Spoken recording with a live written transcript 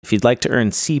If you'd like to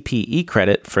earn CPE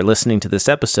credit for listening to this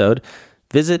episode,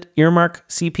 visit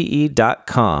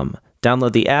earmarkcpe.com.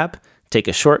 Download the app, take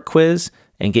a short quiz,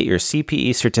 and get your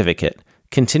CPE certificate.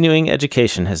 Continuing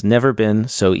education has never been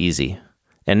so easy.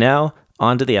 And now,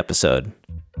 on to the episode.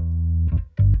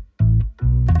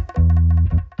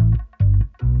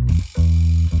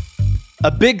 A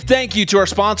big thank you to our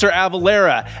sponsor,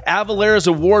 Avalara. Avalara's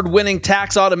award-winning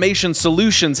tax automation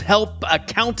solutions help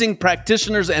accounting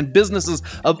practitioners and businesses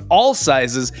of all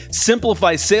sizes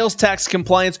simplify sales tax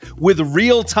compliance with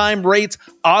real-time rates,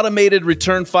 automated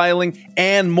return filing,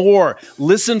 and more.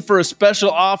 Listen for a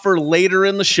special offer later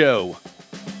in the show.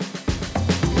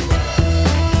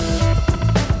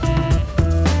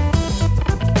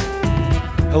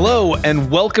 Hello,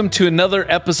 and welcome to another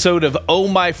episode of Oh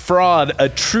My Fraud, a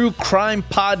true crime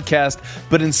podcast,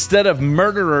 but instead of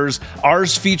murderers,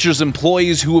 ours features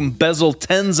employees who embezzle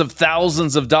tens of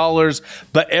thousands of dollars,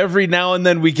 but every now and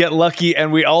then we get lucky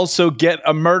and we also get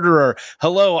a murderer.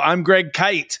 Hello, I'm Greg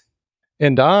Kite.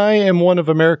 And I am one of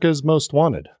America's most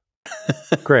wanted.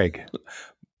 Greg,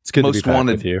 it's good to be back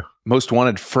with you. Most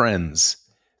wanted friends.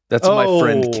 That's my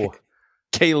friend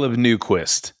Caleb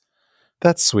Newquist.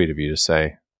 That's sweet of you to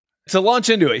say. To launch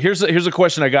into it, here's a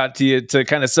question I got to you to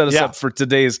kind of set us up for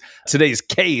today's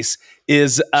case.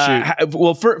 Is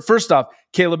first off,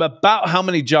 Caleb, about how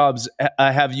many jobs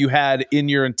have you had in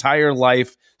your entire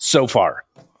life so far?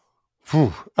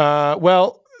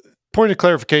 Well, point of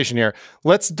clarification here.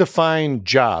 Let's define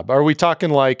job. Are we talking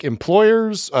like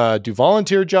employers? Do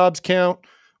volunteer jobs count,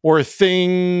 or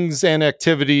things and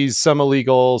activities, some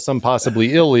illegal, some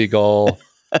possibly illegal,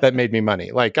 that made me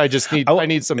money? Like I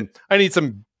need some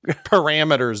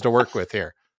parameters to work with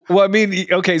here. Well, I mean,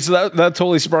 okay, so that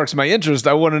totally sparks my interest.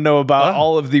 I want to know about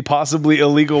all of the possibly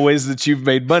illegal ways that you've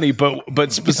made money,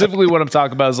 but specifically what I'm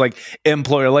talking about is like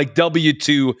employer, like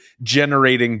W-2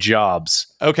 generating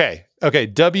jobs. Okay,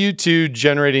 W-2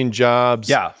 generating jobs.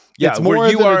 Yeah, it's more where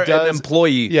you are an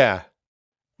employee. Yeah,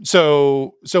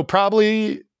 so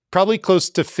probably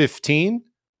close to 15.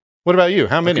 What about you?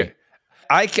 How many? Okay.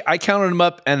 I counted them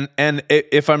up, and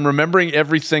if I'm remembering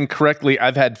everything correctly,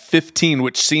 I've had 15,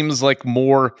 which seems like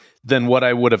more than what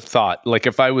I would have thought. Like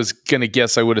if I was going to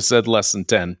guess, I would have said less than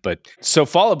 10. But so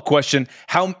follow-up question,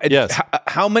 how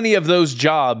many of those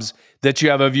jobs that you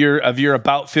have of your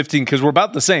about 15, because we're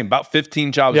about the same, about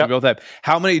 15 jobs we both have.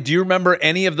 How many, do you remember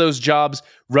any of those jobs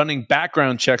running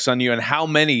background checks on you, and how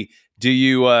many do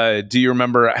you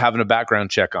remember having a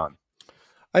background check on?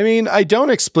 I mean, I don't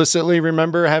explicitly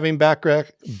remember having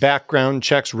background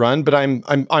checks run, but I'm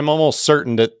almost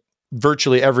certain that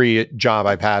virtually every job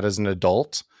I've had as an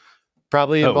adult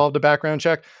probably involved a background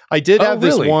check. I did have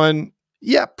this one.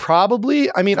 Yeah, probably.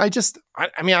 I mean, I just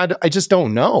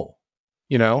don't know,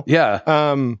 you know? Yeah.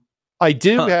 I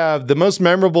do have the most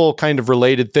memorable kind of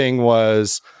related thing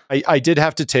was I did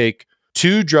have to take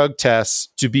 2 drug tests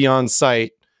to be on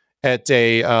site at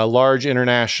a large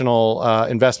international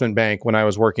investment bank when I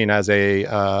was working as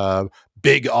a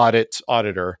big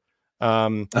auditor.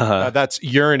 That's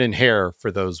urine and hair,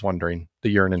 for those wondering, the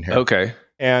urine and hair. Okay.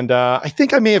 And I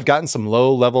think I may have gotten some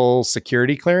low-level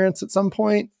security clearance at some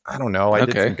point. I don't know. I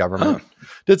did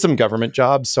some government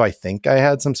jobs, so I think I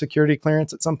had some security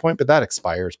clearance at some point, but that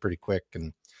expires pretty quick.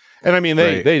 And I mean,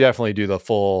 they definitely do the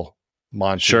full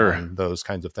Monty and those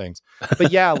kinds of things.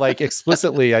 But yeah, like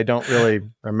explicitly, I don't really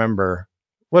remember.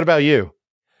 What about you?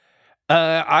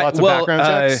 Lots of background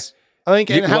checks? I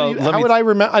think, how would I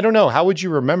remember? I don't know. How would you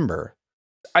remember?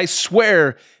 I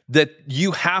swear that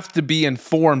you have to be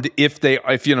informed if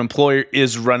an employer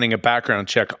is running a background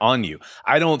check on you.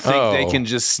 I don't think they can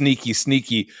just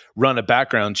sneaky run a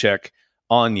background check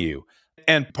on you.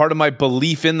 And part of my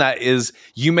belief in that is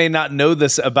you may not know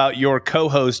this about your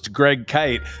co-host, Greg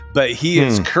Kite, but he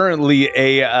is currently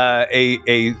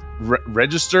a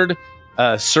registered,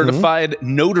 certified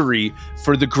notary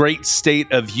for the great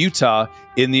state of Utah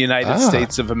in the United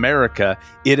States of America.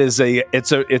 It's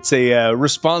a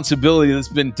responsibility that's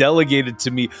been delegated to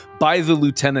me by the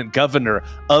lieutenant governor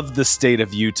of the state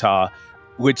of Utah,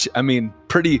 which, I mean,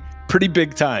 pretty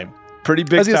big time. Pretty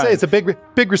big. I was gonna say it's a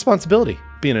big responsibility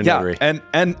being a notary. And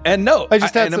no, I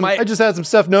just had some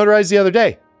stuff notarized the other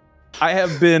day. I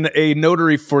have been a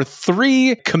notary for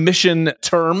 3 commission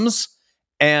terms,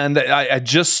 and I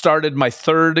just started my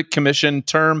 3rd commission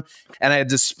term, and I had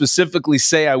to specifically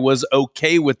say I was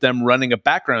okay with them running a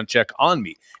background check on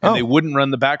me, and they wouldn't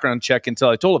run the background check until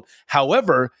I told them.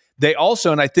 However, they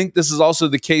also, and I think this is also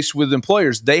the case with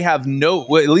employers, they have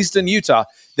at least in Utah,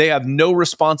 they have no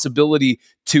responsibility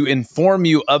to inform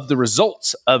you of the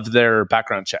results of their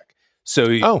background check. So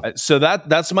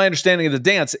that's my understanding of the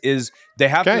dance is they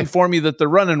have to inform you that they're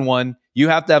running one. You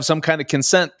have to have some kind of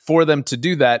consent for them to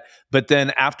do that. But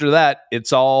then after that,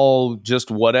 it's all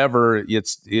just whatever.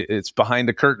 It's behind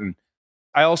a curtain.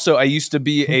 I used to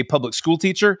be a public school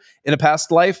teacher in a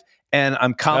past life, and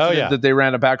I'm confident that they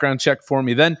ran a background check for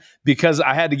me then because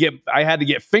I had to get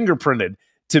fingerprinted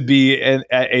to be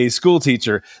a school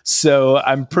teacher. So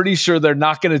I'm pretty sure they're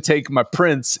not going to take my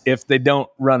prints if they don't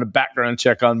run a background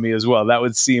check on me as well. That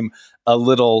would seem a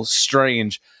little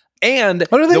strange. And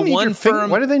why do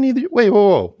they need wait,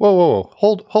 whoa.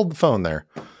 Hold the phone there.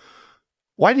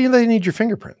 Why do they need your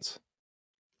fingerprints?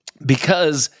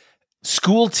 Because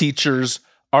school teachers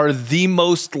are the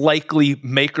most likely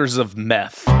makers of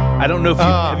meth. I don't know if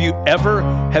have you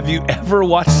ever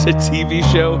watched a TV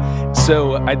show?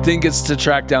 So I think it's to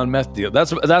track down meth deal.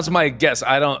 That's my guess.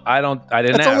 I didn't.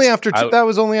 That's only after that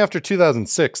was only after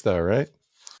 2006 though, right?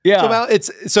 Yeah.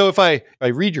 So if I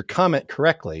read your comment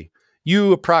correctly,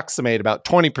 you approximate about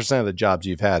 20% of the jobs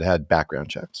you've had background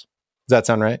checks. Does that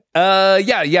sound right?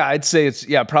 Yeah. I'd say it's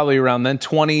probably around then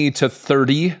 20 to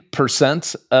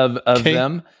 30% of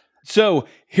them. So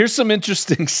here's some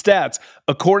interesting stats.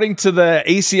 According to the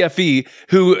ACFE,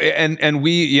 who and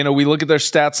we look at their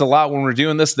stats a lot when we're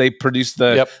doing this. They produce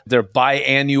their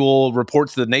biannual report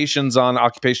to the nations on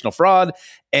occupational fraud,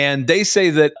 and they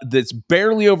say that that's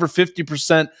barely over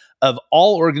 50% of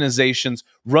all organizations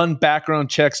run background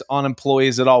checks on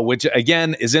employees at all, which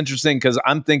again is interesting because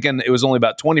I'm thinking it was only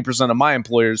about 20% of my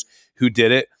employers who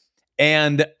did it.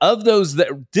 And of those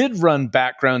that did run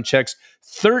background checks,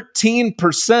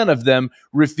 13% of them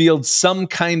revealed some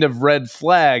kind of red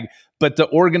flag, but the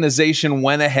organization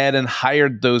went ahead and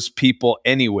hired those people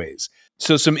anyways.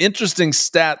 So some interesting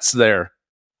stats there.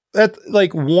 That's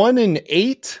like 1 in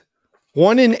 8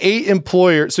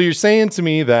 employers. So you're saying to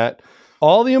me that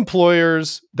all the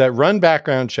employers that run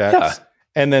background checks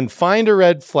and then find a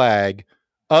red flag,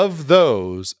 of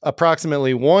those,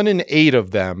 approximately 1 in 8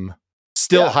 of them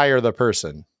still hire the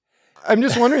person. I'm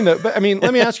just wondering that, but I mean,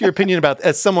 let me ask your opinion about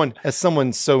as someone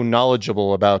so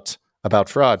knowledgeable about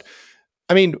fraud.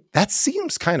 I mean, that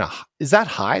seems is that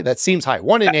high? That seems high.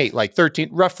 1 in 8, like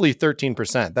roughly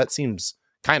 13%. That seems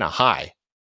kind of high.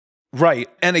 Right.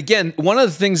 And again, one of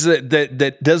the things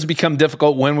that does become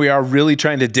difficult when we are really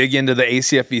trying to dig into the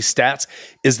ACFE stats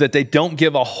is that they don't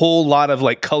give a whole lot of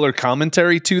like color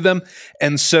commentary to them.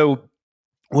 And so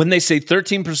when they say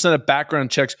 13% of background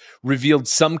checks revealed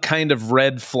some kind of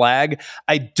red flag,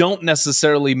 I don't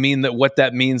necessarily mean that what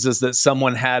that means is that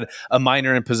someone had a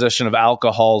minor in possession of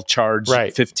alcohol charge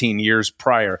 15 years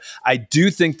prior. I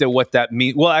do think that what that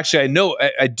means, well, actually, I know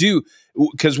I do,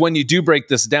 because when you do break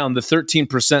this down, the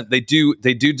 13%, they do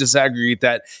disaggregate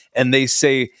that, and they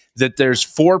say that there's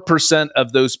 4%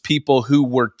 of those people who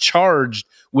were charged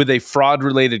with a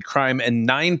fraud-related crime, and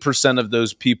 9% of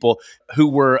those people who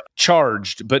were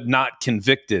charged but not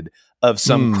convicted of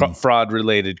some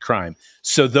fraud-related crime.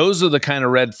 So those are the kind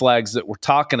of red flags that we're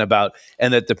talking about,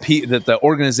 and that the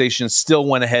organization still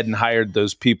went ahead and hired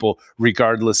those people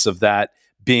regardless of that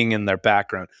being in their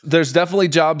background. There's definitely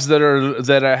jobs that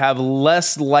have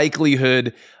less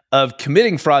likelihood of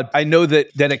committing fraud. I know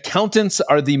that accountants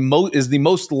are the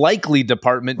most likely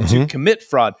department to commit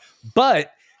fraud,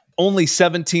 but only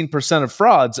 17% of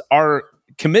frauds are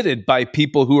committed by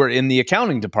people who are in the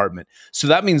accounting department. So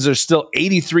that means there's still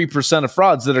 83% of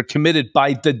frauds that are committed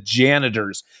by the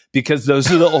janitors, because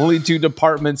those are the only two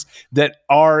departments that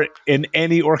are in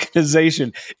any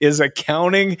organization, is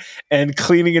accounting and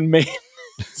cleaning and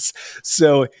maintenance.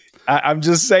 So I'm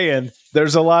just saying,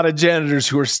 there's a lot of janitors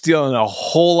who are stealing a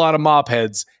whole lot of mop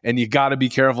heads, and you got to be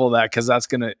careful of that, because that's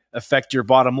going to affect your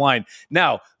bottom line.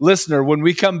 Now, listener, when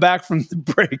we come back from the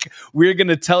break, we're going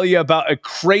to tell you about a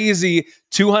crazy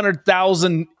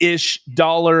 $200,000-ish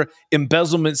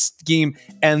embezzlement scheme,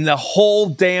 and the whole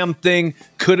damn thing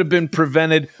could have been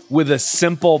prevented with a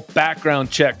simple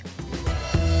background check.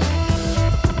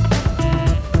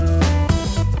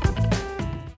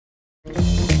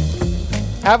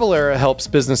 Avalara helps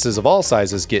businesses of all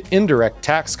sizes get indirect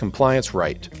tax compliance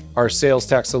right. Our sales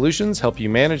tax solutions help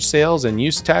you manage sales and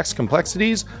use tax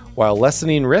complexities while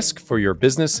lessening risk for your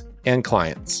business and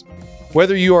clients.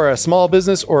 Whether you are a small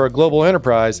business or a global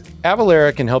enterprise,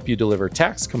 Avalara can help you deliver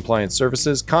tax compliance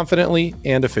services confidently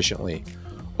and efficiently.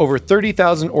 Over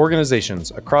 30,000 organizations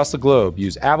across the globe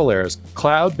use Avalara's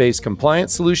cloud-based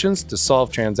compliance solutions to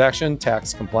solve transaction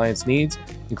tax compliance needs,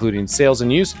 including sales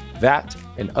and use, VAT,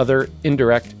 and other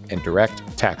indirect and direct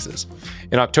taxes.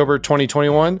 In October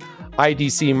 2021,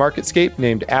 IDC MarketScape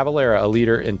named Avalara a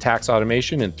leader in tax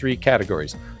automation in 3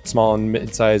 categories: small and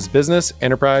mid-sized business,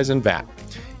 enterprise, and VAT.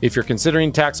 If you're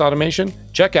considering tax automation,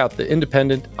 check out the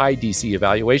independent IDC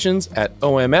evaluations at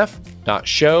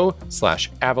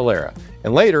omf.show/Avalara.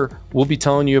 And later, we'll be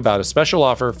telling you about a special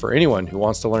offer for anyone who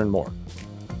wants to learn more.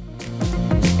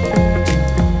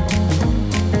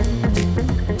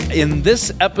 In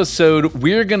this episode,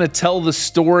 we're going to tell the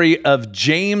story of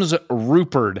James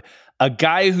Ruppert, a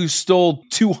guy who stole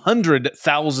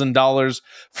 $200,000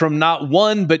 from not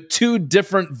one, but two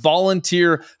different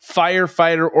volunteer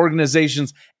firefighter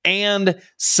organizations and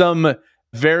some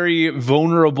very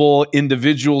vulnerable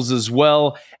individuals as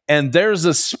well. And there's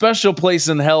a special place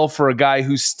in hell for a guy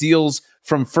who steals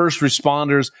from first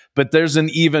responders, but there's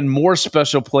an even more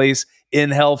special place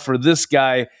in hell for this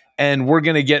guy. And we're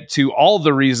going to get to all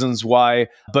the reasons why.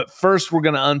 But first, we're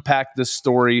going to unpack this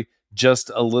story just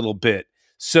a little bit.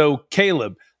 So,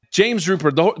 Caleb, James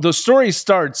Ruppert, the story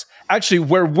starts, actually,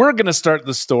 where we're going to start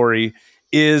the story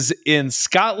is in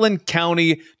Scotland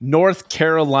County, North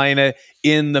Carolina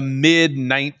in the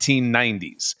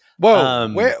mid-1990s.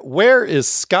 Whoa, where is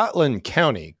Scotland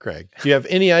County, Greg? Do you have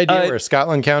any idea where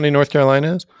Scotland County, North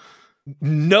Carolina is?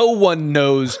 No one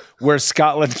knows where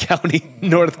Scotland County,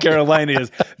 North Carolina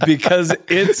is because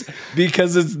it's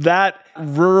that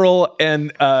rural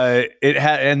and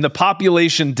and the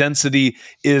population density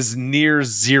is near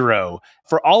zero.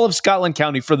 For all of Scotland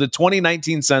County, for the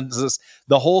 2019 census,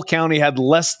 the whole county had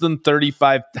less than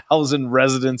 35,000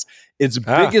 residents. Its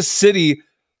biggest city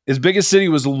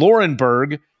was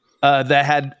Laurenburg, that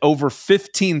had over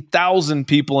 15,000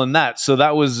 people in that. So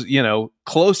that was,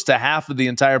 close to half of the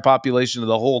entire population of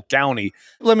the whole county.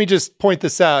 Let me just point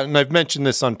this out, and I've mentioned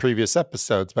this on previous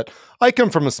episodes, but I come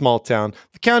from a small town.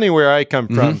 The county where I come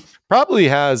from probably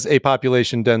has a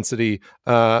population density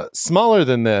smaller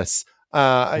than this.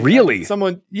 Really?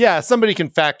 Somebody can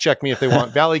fact check me if they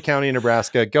want. Valley County,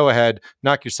 Nebraska. Go ahead,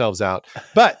 knock yourselves out.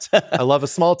 But I love a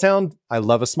small town. I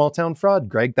love a small town fraud,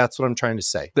 Greg. That's what I'm trying to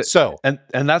say. And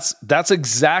that's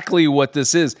exactly what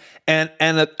this is. And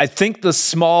I think the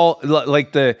small,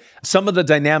 some of the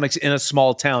dynamics in a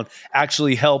small town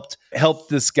actually helped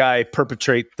this guy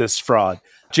perpetrate this fraud.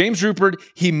 James Ruppert,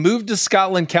 he moved to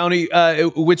Scotland County,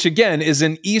 which again is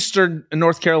in eastern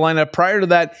North Carolina. Prior to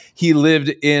that, he lived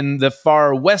in the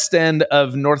far west end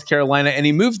of North Carolina, and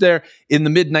he moved there in the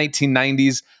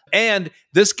mid-1990s. And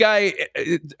this guy,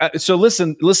 so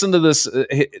listen to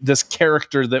this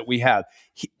character that we have.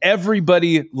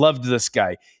 Everybody loved this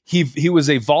guy. He was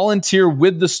a volunteer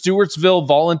with the Stewartsville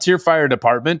Volunteer Fire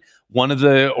Department, one of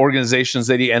the organizations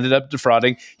that he ended up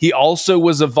defrauding. He also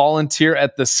was a volunteer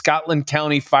at the Scotland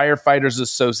County Firefighters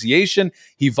Association.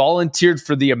 He volunteered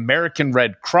for the American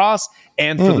Red Cross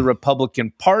and for the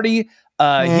Republican Party.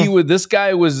 This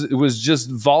guy was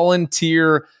just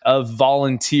volunteer of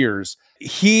volunteers.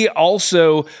 He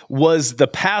also was the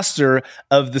pastor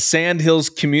of the Sandhills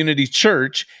Community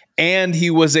Church, and he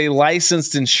was a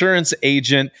licensed insurance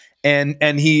agent.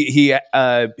 And he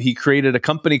created a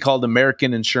company called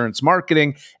American Insurance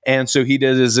Marketing, and so he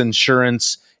did his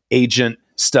insurance agent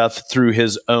stuff through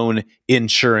his own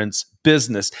insurance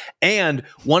business. And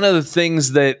one of the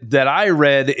things that I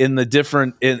read in the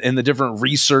different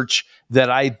research that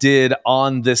I did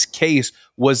on this case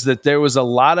was that there was a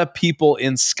lot of people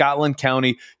in Scotland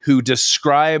County who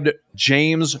described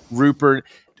James Ruppert,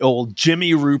 old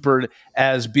Jimmy Ruppert,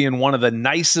 as being one of the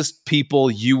nicest people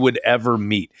you would ever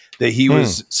meet. That he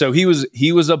was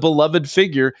a beloved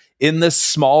figure in this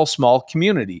small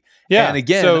community. Yeah. And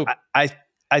again, I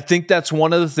think that's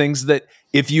one of the things that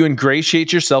if you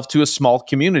ingratiate yourself to a small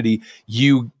community,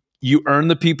 you earn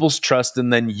the people's trust,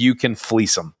 and then you can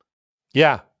fleece them.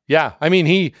 Yeah. Yeah. I mean,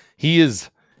 he is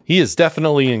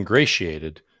definitely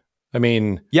ingratiated. I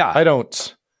mean, yeah.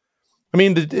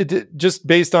 Just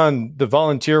based on the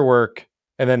volunteer work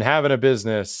and then having a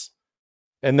business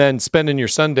and then spending your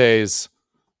Sundays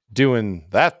doing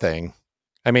that thing.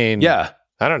 I mean, yeah,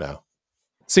 I don't know.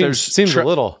 Seems a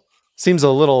little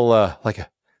like a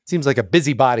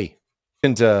busybody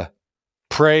and to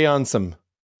prey on some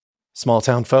small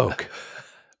town folk.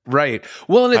 Right.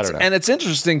 Well, and it's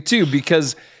interesting too,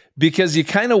 because you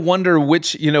kind of wonder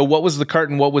which, what was the cart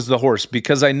and what was the horse?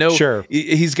 Because I know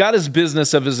he's got his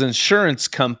business of his insurance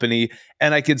company,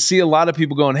 and I could see a lot of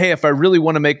people going, hey, if I really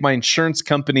want to make my insurance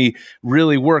company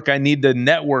really work, I need to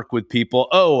network with people.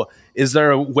 Oh, is there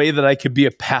a way that I could be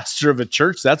a pastor of a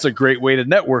church? That's a great way to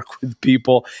network with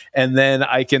people, and then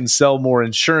I can sell more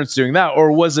insurance doing that.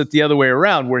 Or was it the other way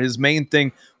around, where his main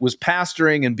thing was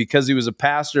pastoring, and because he was a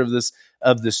pastor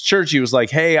of this church, he was like,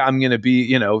 hey, I'm going to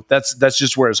be, that's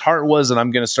just where his heart was. And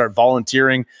I'm going to start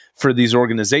volunteering for these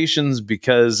organizations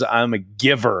because I'm a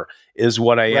giver is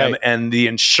what I am. And the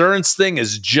insurance thing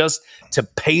is just to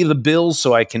pay the bills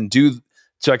so I can do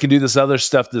this other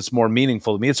stuff that's more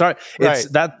meaningful to me. It's hard. It's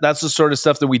that's the sort of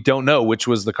stuff that we don't know, which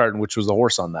was the cart and which was the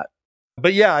horse on that.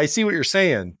 But yeah, I see what you're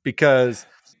saying, because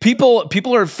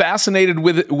people are fascinated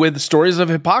with stories of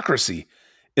hypocrisy,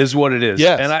 is what it is.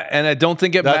 Yes. And I don't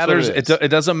think it matters. It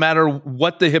doesn't matter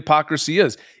what the hypocrisy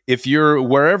is. If you're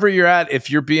wherever you're at, if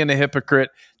you're being a hypocrite,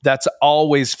 that's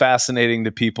always fascinating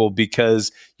to people,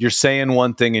 because you're saying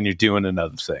one thing and you're doing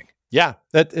another thing. Yeah,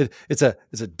 it's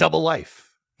a double life.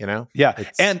 Yeah.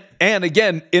 And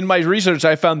again, in my research,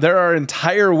 I found there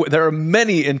are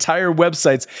many entire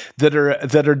websites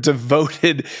that are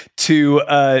devoted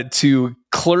to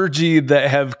clergy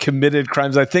that have committed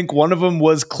crimes. I think one of them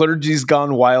was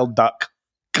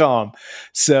clergiesgonewild.com.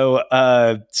 So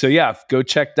yeah, go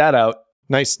check that out.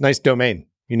 Nice domain.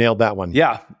 You nailed that one.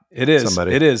 Yeah, it is.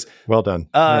 Somebody. It is. Well done.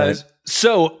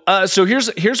 So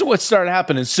here's what started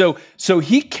happening. So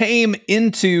he came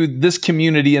into this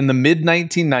community in the mid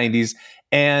 1990s,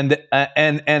 and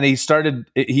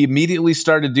he immediately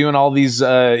started doing all this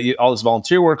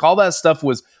volunteer work. All that stuff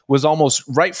was almost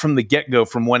right from the get-go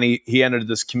from when he entered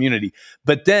this community.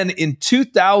 But then in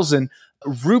 2000,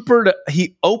 Rupert,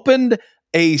 he opened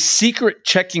a secret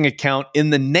checking account in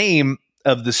the name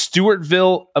of the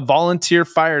Stewartville Volunteer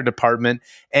Fire Department,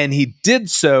 and he did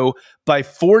so by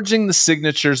forging the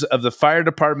signatures of the fire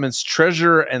department's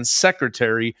treasurer and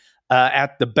secretary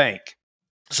at the bank.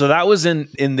 So that was in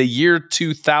the year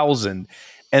 2000.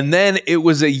 And then it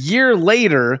was a year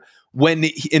later,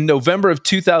 in November of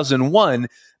 2001,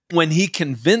 when he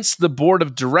convinced the board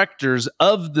of directors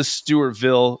of the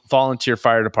Stewartville Volunteer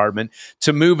Fire Department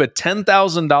to move a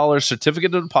 $10,000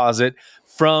 certificate of deposit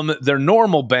from their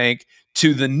normal bank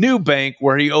to the new bank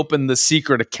where he opened the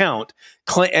secret account.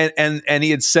 And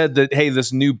he had said that, hey,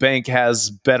 this new bank has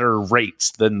better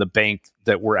rates than the bank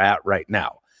that we're at right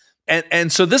now. And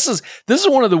so this is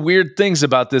one of the weird things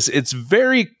about this. It's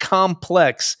very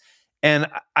complex. And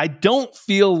I don't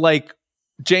feel like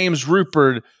James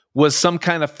Rupert was some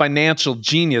kind of financial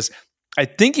genius. I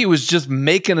think he was just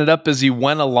making it up as he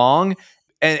went along.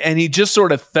 And he just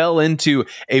sort of fell into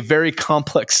a very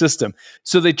complex system.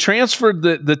 So they transferred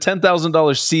the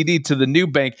 $10,000 CD to the new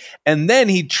bank, and then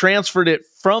he transferred it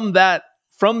from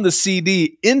the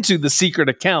CD into the secret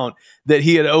account that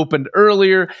he had opened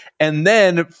earlier. And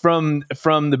then from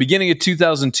the beginning of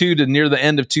 2002 to near the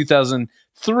end of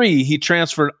 2003, he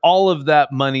transferred all of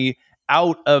that money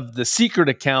out of the secret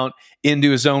account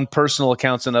into his own personal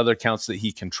accounts and other accounts that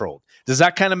he controlled. Does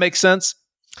that kind of make sense?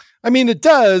 I mean, it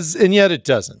does, and yet it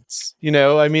doesn't.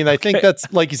 I think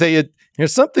that's, like you say,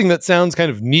 there's something that sounds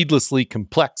kind of needlessly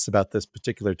complex about this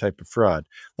particular type of fraud.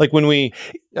 Like we're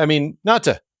not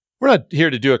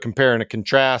here to do a compare and a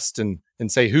contrast and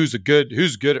say who's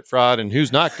good at fraud and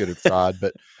who's not good at fraud.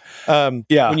 But when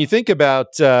you think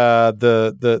about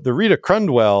the Rita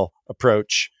Crundwell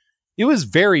approach, it was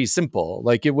very simple.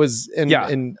 Like it was,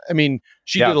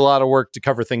 she did a lot of work to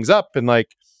cover things up, and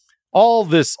like, all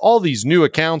these new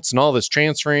accounts and all this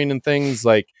transferring and things,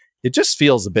 like it just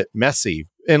feels a bit messy.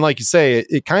 And like you say,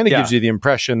 it kind of gives you the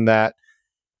impression that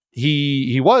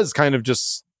he was kind of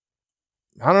just,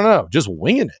 I don't know, just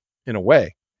winging it in a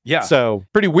way. Yeah. So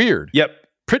pretty weird. Yep.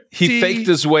 He faked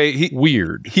his way.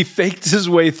 Weird. He faked his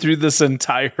way through this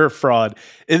entire fraud.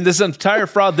 In this entire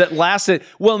fraud that lasted,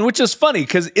 well, which is funny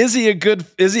because is he a good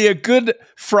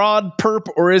fraud perp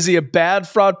or is he a bad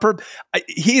fraud perp?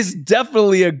 He's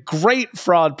definitely a great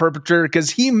fraud perpetrator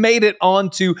because he made it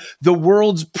onto the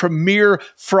world's premier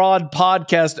fraud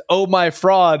podcast, Oh My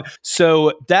Fraud.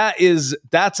 So that's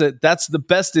the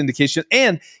best indication.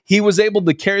 And he was able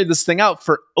to carry this thing out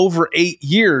for over 8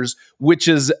 years, which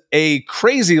is a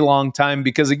crazy long time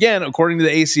because, again, according to the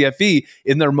ACFE,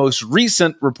 in their most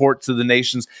recent report to the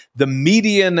nations, the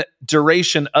median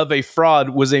duration of a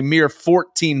fraud was a mere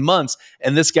 14 months,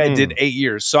 and this guy did 8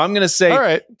 years. So I'm going to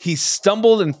say he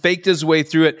stumbled and faked his way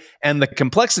through it, and the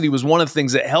complexity was one of the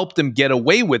things that helped him get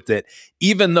away with it,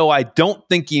 even though I don't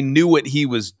think he knew what he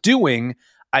was doing.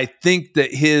 I think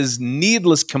that his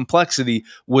needless complexity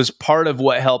was part of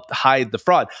what helped hide the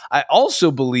fraud. I also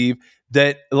believe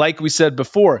that, like we said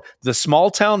before, the small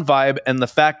town vibe and the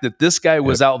fact that this guy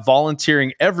was out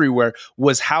volunteering everywhere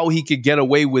was how he could get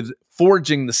away with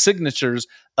forging the signatures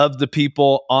of the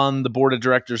people on the board of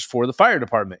directors for the fire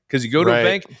department. Because you go to a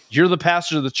bank, you're the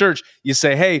pastor of the church. You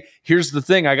say, hey, here's the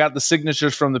thing. I got the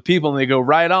signatures from the people. And they go,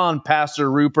 right on,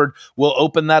 Pastor Rupert. We'll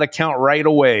open that account right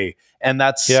away. And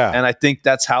and I think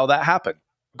that's how that happened.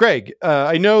 Greg,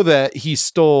 I know that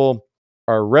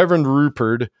Reverend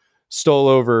Rupert stole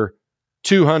over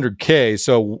 200K.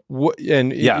 So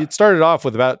it started off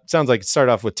with sounds like it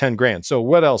started off with 10 grand. So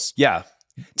what else? Yeah.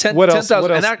 What else?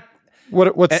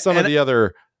 What's some of the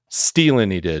other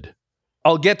stealing he did?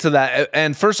 I'll get to that.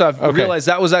 And first off, realize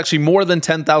that was actually more than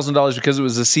 $10,000 because it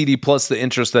was a CD plus the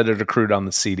interest that had accrued on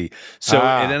the CD. So it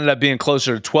ended up being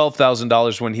closer to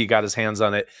 $12,000 when he got his hands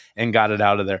on it and got it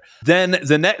out of there. Then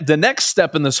the next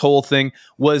step in this whole thing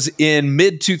was in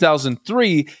mid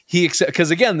 2003.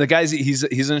 Because again, the guy's he's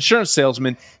an insurance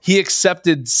salesman. He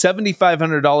accepted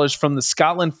 $7,500 from the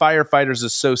Scotland Firefighters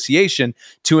Association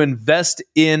to invest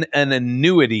in an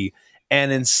annuity.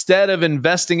 And instead of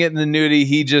investing it in the annuity,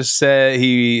 he just said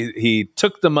he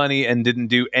took the money and didn't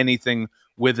do anything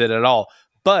with it at all.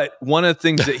 But one of the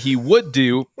things that he would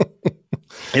do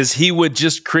is he would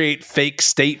just create fake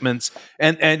statements.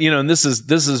 And this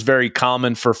is very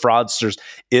common for fraudsters,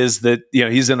 is that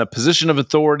he's in a position of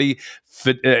authority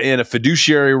in a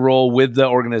fiduciary role with the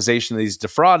organization that he's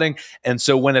defrauding. And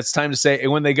so when it's time to say,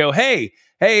 when they go, hey,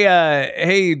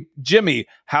 Jimmy,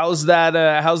 how's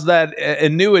that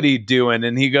annuity doing?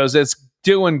 And he goes, it's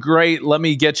doing great. Let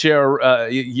me get you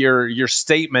your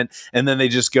statement. And then they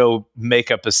just go make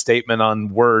up a statement on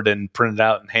Word and print it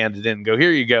out and hand it in and go,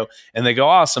 here you go. And they go,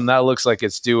 awesome. That looks like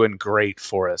it's doing great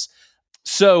for us.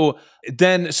 So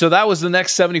that was the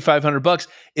next $7,500.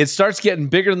 It starts getting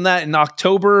bigger than that in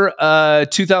October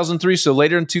 2003. So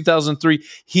later in 2003,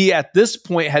 he at this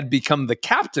point had become the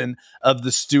captain of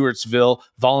the Stewartsville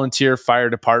Volunteer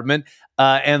Fire Department.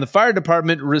 And the fire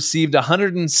department received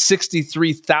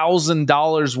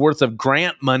 $163,000 worth of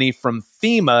grant money from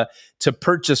FEMA to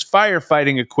purchase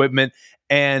firefighting equipment,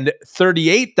 and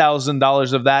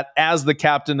 $38,000 of that, as the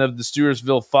captain of the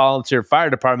Stewartsville Volunteer Fire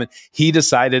Department, he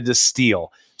decided to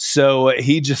steal. So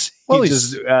he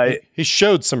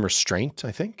showed some restraint,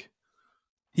 I think.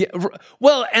 Yeah.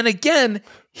 Well, and again,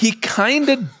 he kind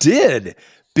of did,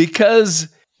 because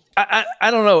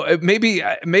I don't know. Maybe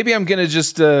I'm going to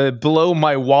just blow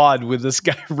my wad with this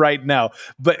guy right now.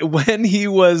 But when he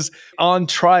was on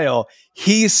trial,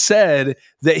 he said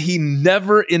that he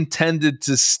never intended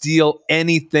to steal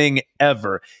anything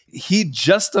ever. He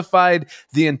justified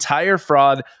the entire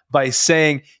fraud by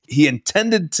saying he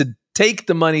intended to take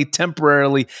the money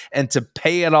temporarily and to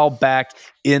pay it all back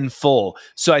in full.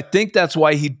 So I think that's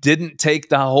why he didn't take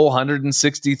the whole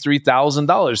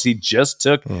 $163,000. He just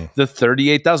took the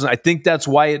 $38,000. I think that's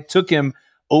why it took him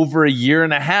over a year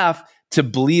and a half to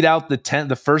bleed out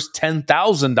the first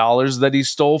 $10,000 that he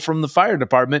stole from the fire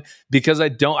department, because I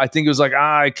think it was like,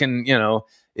 I can,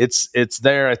 it's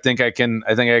there. I think I can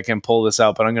pull this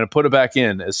out, but I'm going to put it back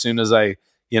in as soon as I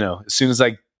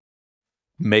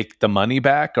make the money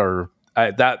back,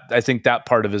 I think that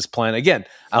part of his plan. Again,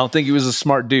 I don't think he was a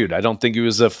smart dude. I don't think he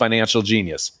was a financial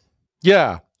genius.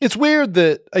 Yeah. It's weird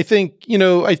that I think in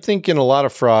a lot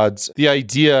of frauds, the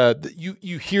idea that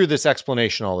you hear this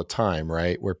explanation all the time,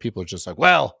 right? Where people are just like,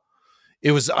 well,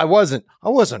 I wasn't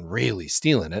really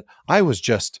stealing it. I was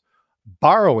just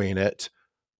borrowing it.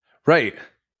 Right.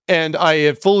 And I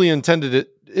had fully intended it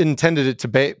to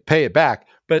pay it back.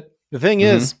 But the thing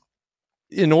is,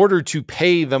 in order to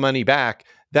pay the money back,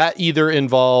 that either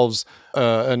involves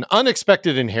an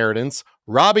unexpected inheritance,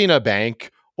 robbing a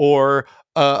bank, or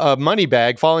a money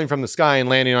bag falling from the sky and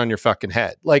landing on your fucking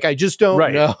head. Like, I just don't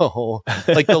know,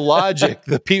 like the logic,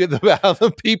 how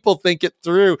the people think it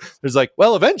through. There's like,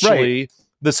 well, eventually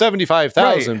the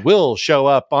 75,000 will show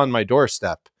up on my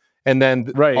doorstep, and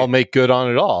then I'll make good on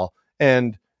it all.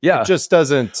 And it just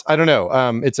doesn't. I don't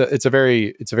know. It's a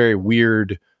very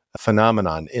weird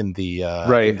phenomenon in the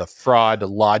in the fraud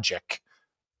logic.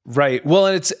 Right. Well,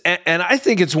 and I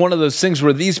think it's one of those things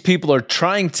where these people are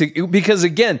trying to, because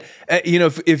again,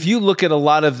 if you look at a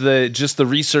lot of the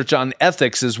research on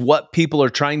ethics, is what people are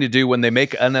trying to do when they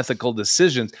make unethical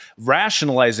decisions,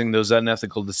 rationalizing those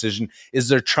unethical decisions, is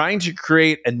they're trying to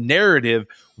create a narrative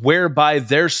whereby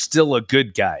they're still a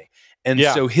good guy. And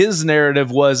so his narrative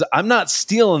was, I'm not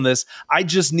stealing this. I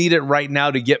just need it right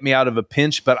now to get me out of a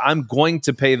pinch, but I'm going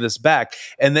to pay this back.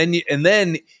 And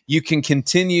then you can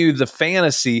continue the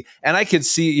fantasy. And I could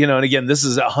see, and again, this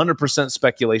is 100%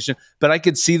 speculation, but I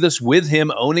could see this with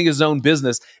him owning his own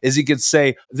business, is he could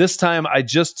say, this time I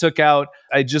just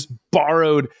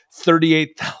borrowed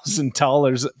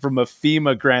 $38,000 from a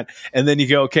FEMA grant. And then you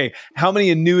go, okay, how many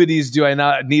annuities do I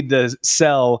not need to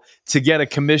sell to get a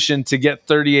commission to get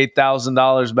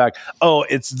 $38,000 back? Oh,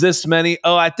 it's this many.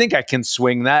 Oh, I think I can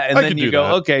swing that. And then you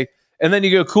go, okay. And then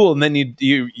you go, cool. And then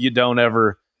you don't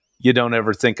ever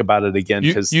think about it again,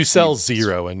 because you sell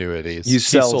zero annuities. You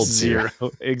sold zero.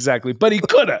 Exactly. But he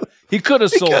could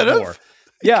have sold more.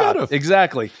 Yeah,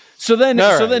 exactly. So then,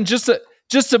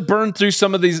 just to burn through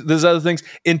some of these other things.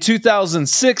 In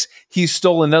 2006, he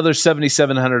stole another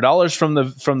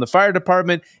 $7,700 from the fire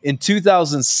department. In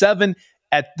 2007,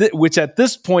 which at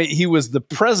this point he was the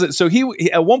president. So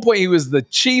he at one point he was the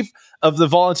chief of the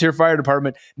volunteer fire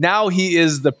department. Now he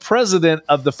is the president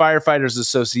of the Firefighters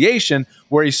Association,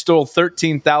 where he stole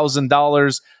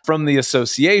 $13,000 from the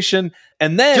association.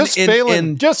 And then just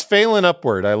failing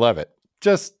upward. I love it.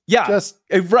 Just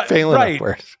failing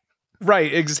upward.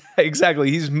 Right,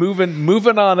 exactly. He's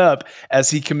moving on up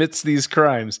as he commits these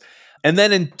crimes. And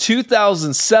then in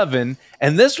 2007,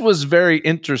 and this was very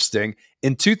interesting,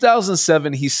 in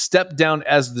 2007, he stepped down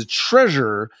as the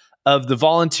treasurer of the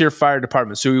volunteer fire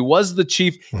department. So he was the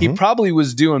chief. Mm-hmm. He probably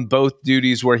was doing both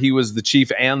duties where he was the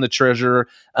chief and the treasurer.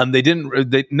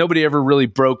 Nobody ever really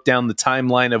broke down the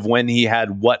timeline of when he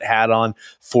had what hat on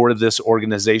for this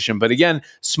organization. But again,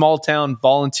 small town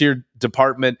volunteer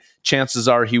department, chances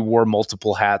are he wore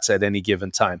multiple hats at any given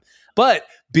time. But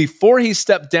before he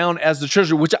stepped down as the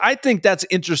treasurer, which I think that's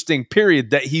interesting,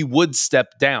 period, that he would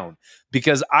step down.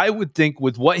 Because I would think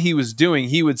with what he was doing,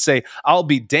 he would say, I'll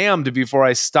be damned before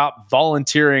I stop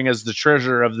volunteering as the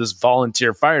treasurer of this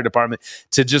volunteer fire department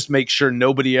to just make sure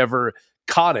nobody ever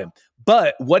caught him.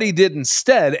 But what he did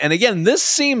instead, and again, this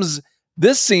seems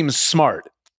smart,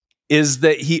 is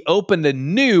that he opened a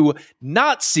new,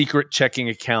 not secret checking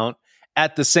account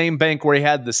at the same bank where he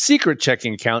had the secret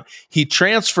checking account. He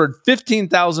transferred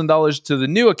 $15,000 to the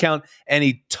new account, and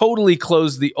he totally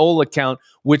closed the old account,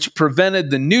 which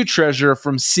prevented the new treasurer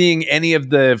from seeing any of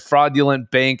the fraudulent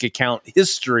bank account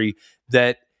history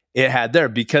that it had there.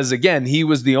 Because again, he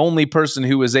was the only person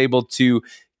who was able to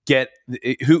get,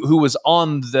 who was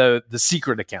on the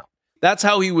secret account. That's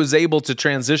how he was able to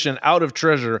transition out of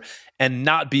treasurer and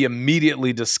not be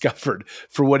immediately discovered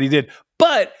for what he did.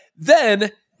 But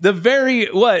then the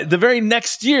very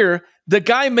next year, the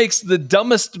guy makes the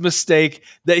dumbest mistake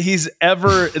that he's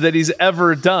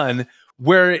ever done,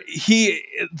 where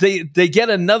they get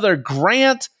another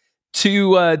grant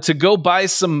to go buy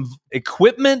some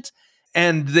equipment,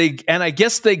 and I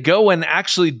guess they go and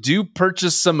actually do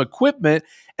purchase some equipment,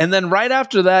 and then right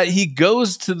after that, he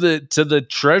goes to the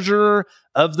treasurer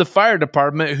of the fire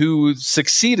department who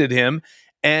succeeded him.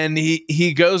 And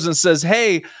he goes and says,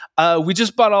 hey, we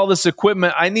just bought all this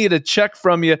equipment. I need a check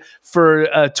from you for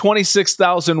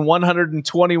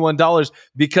 $26,121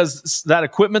 because that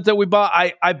equipment that we bought,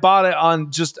 I bought it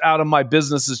on just out of my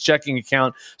business's checking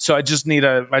account. So I just need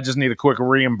a quick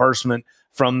reimbursement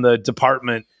from the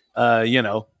department.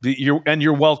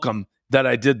 You're welcome that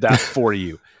I did that for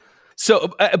you.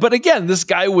 So, but again, this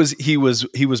guy was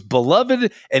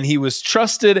beloved and he was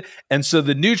trusted. And so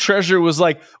the new treasurer was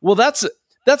like, well, that's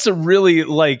a really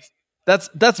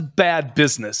that's bad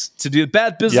business to do.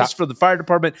 Bad business for the fire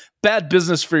department, bad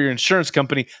business for your insurance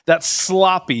company. That's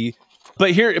sloppy.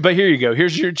 But here you go.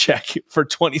 Here's your check for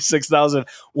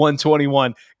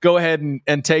 $26,121. Go ahead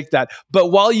and take that.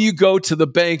 But while you go to the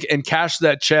bank and cash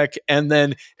that check and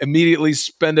then immediately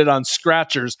spend it on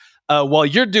scratchers, while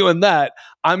you're doing that,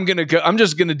 I'm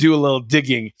just gonna do a little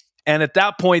digging. And at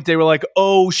that point, they were like,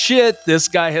 "Oh shit, this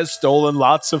guy has stolen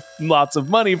lots of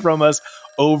money from us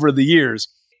over the years."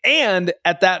 And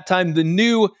at that time, the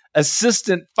new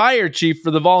assistant fire chief for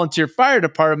the volunteer fire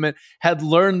department had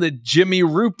learned that Jimmy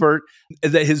Rupert,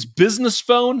 that his business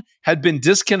phone had been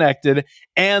disconnected,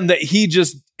 and that he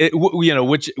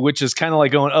which is kind of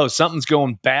like going, oh, something's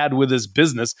going bad with his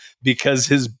business because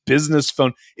his business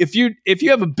phone. If you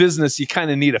have a business, you kind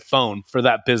of need a phone for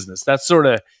that business. That's sort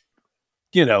of,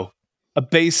 a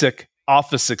basic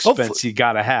office expense you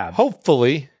got to have.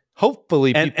 Hopefully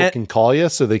people can call you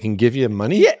so they can give you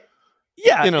money.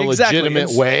 Yeah, in a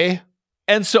legitimate way.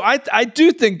 And so I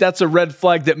do think that's a red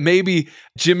flag that maybe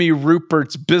Jimmy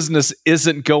Rupert's business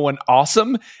isn't going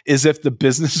awesome, is if the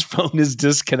business phone is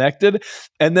disconnected.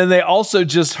 And then they also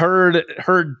just heard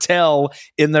tell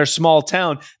in their small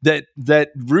town that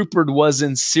Rupert was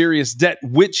in serious debt,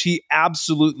 which he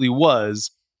absolutely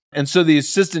was. And so the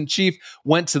assistant chief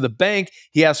went to the bank.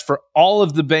 He asked for all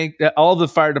of the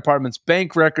fire department's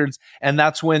bank records, and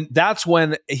that's when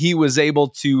he was able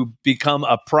to become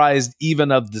apprised even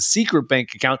of the secret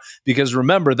bank account. Because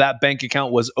remember, that bank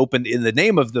account was opened in the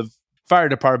name of the fire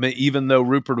department, even though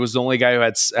Rupert was the only guy who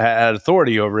had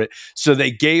authority over it. So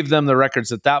they gave them the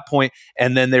records at that point,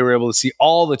 and then they were able to see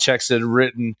all the checks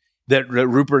that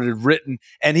Rupert had written,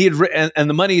 and he had written, and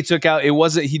the money he took out,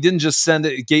 he didn't just send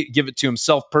it, give it to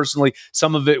himself personally.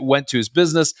 Some of it went to his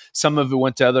business, some of it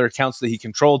went to other accounts that he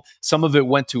controlled, some of it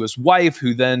went to his wife,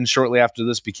 who then shortly after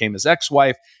this became his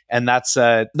ex-wife, and that's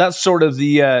sort of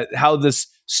the how this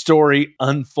story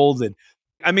unfolded.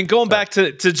 I mean, going back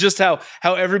to just how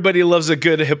everybody loves a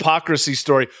good hypocrisy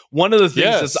story. One of the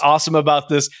things that's awesome about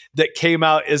this that came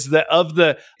out is that of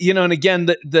the, and again,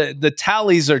 the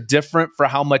tallies are different for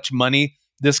how much money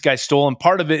this guy stole. And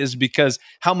part of it is because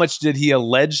how much did he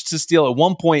allege to steal? At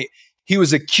one point, he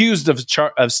was accused of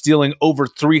stealing over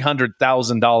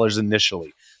 $300,000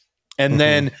 initially. And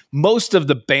then most of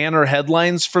the banner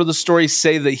headlines for the story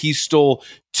say that he stole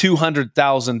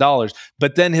 $200,000.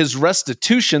 But then his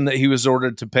restitution that he was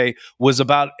ordered to pay was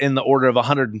about in the order of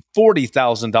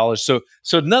 $140,000.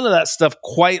 So none of that stuff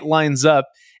quite lines up.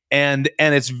 And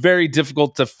it's very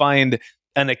difficult to find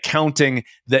an accounting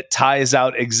that ties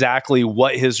out exactly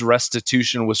what his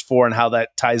restitution was for and how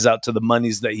that ties out to the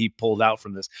monies that he pulled out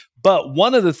from this. But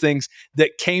one of the things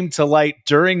that came to light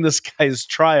during this guy's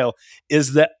trial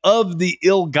is that of the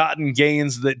ill-gotten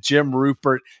gains that Jim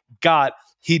Ruppert got,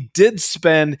 he did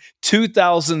spend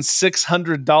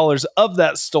 $2,600 of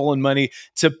that stolen money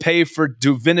to pay for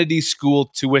divinity school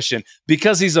tuition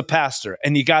because he's a pastor,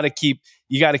 and you got to keep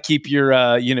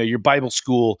your your Bible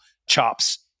school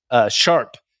chops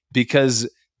sharp, because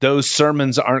those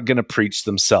sermons aren't going to preach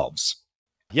themselves.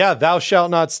 Yeah, thou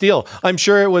shalt not steal. I'm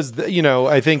sure it was,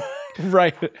 I think.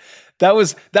 Right. That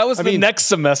was the next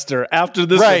semester after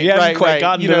this. Right, one. Hadn't quite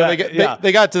gotten to that.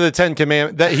 They got to the 10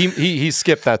 Commandments. That he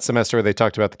skipped that semester where they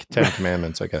talked about the 10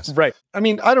 Commandments, I guess. Right. I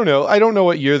mean, I don't know. I don't know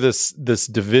what year this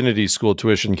divinity school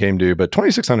tuition came due, but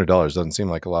 $2,600 doesn't seem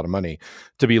like a lot of money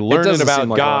to be learning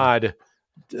about God.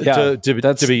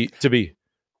 To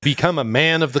become a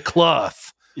man of the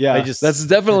cloth. Yeah, that's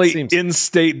definitely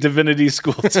in-state divinity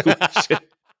school tuition.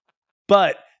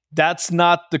 But that's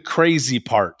not the crazy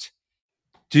part.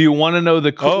 Do you want to know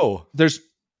there's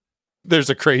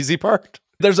a crazy part?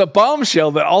 There's a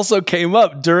bombshell that also came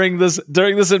up during this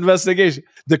investigation.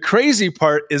 The crazy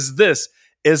part is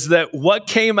that what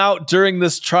came out during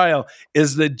this trial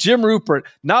is that Jim Ruppert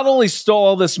not only stole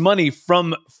all this money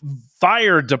from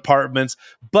fire departments,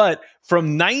 but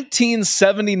from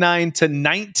 1979 to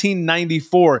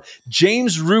 1994,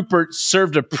 James Ruppert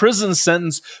served a prison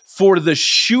sentence for the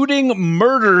shooting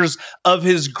murders of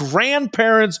his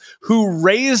grandparents who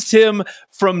raised him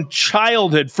from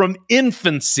childhood, from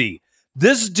infancy.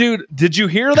 This dude, did you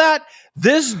hear that?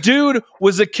 This dude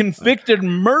was a convicted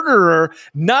murderer,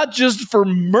 not just for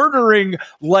murdering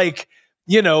like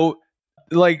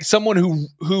someone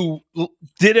who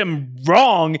did him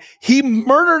wrong. He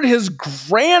murdered his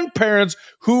grandparents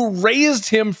who raised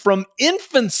him from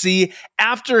infancy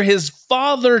after his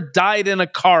father died in a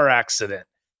car accident.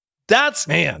 That's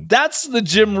the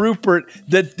Jim Ruppert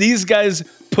that these guys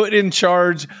put in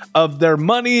charge of their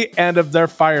money and of their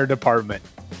fire department.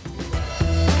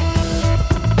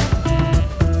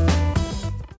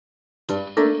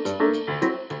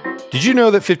 Did you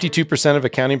know that 52% of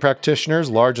accounting practitioners,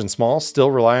 large and small, still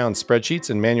rely on spreadsheets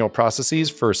and manual processes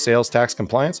for sales tax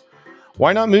compliance?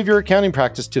 Why not move your accounting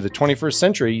practice to the 21st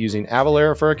century using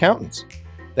Avalara for Accountants?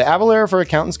 The Avalara for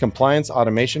Accountants compliance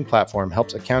automation platform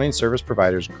helps accounting service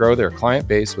providers grow their client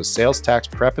base with sales tax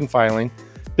prep and filing,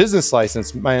 business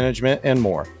license management, and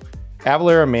more.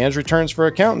 Avalara Managed Returns for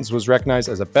Accountants was recognized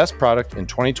as a best product in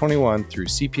 2021 through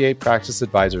CPA Practice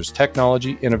Advisors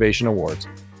Technology Innovation Awards.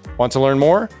 Want to learn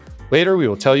more? Later, we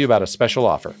will tell you about a special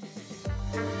offer.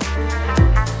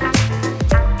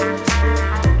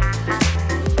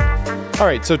 All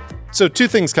right, so two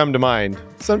things come to mind.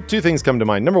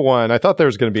 Number one, I thought there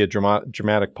was going to be a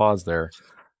dramatic pause there.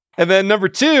 And then number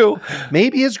two,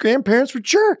 maybe his grandparents were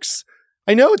jerks.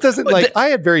 I know it doesn't I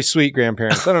had very sweet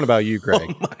grandparents. I don't know about you,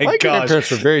 Greg. Oh my gosh.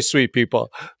 Grandparents were very sweet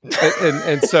people.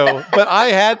 And so, but I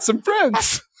had some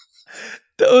friends.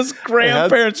 Those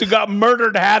grandparents who got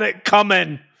murdered had it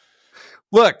coming.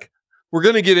 Look, we're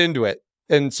going to get into it.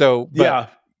 And so,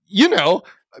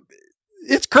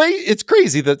 it's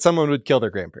crazy that someone would kill their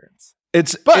grandparents.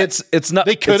 It's not.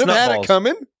 They could have had it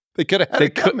coming. They could have had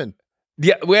it coming.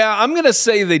 Yeah, well, I'm going to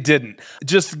say they didn't.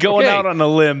 Just going out on a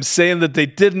limb, saying that they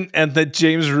didn't, and that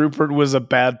James Ruppert was a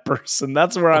bad person.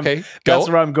 That's where I'm. That's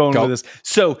where I'm going with this.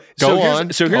 So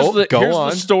here's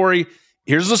the story.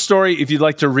 Here's the story. If you'd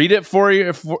like to read it for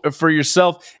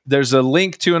yourself, there's a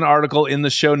link to an article in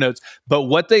the show notes. But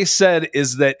what they said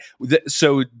is that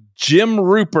Jim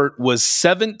Ruppert was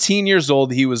 17 years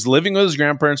old. He was living with his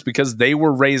grandparents because they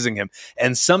were raising him.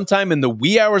 And sometime in the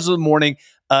wee hours of the morning,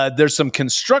 there's some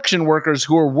construction workers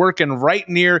who are working right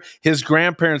near his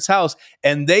grandparents' house,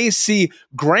 and they see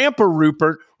Grandpa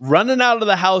Ruppert running out of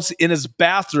the house in his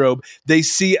bathrobe. They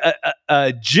see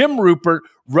Jim Ruppert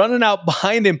running out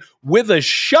behind him with a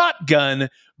shotgun.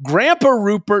 Grandpa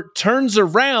Ruppert turns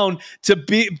around to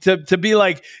be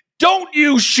like, don't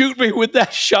you shoot me with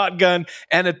that shotgun.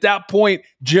 And at that point,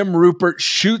 Jim Ruppert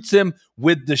shoots him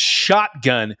with the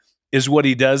shotgun is what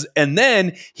he does. And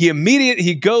then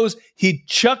he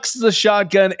chucks the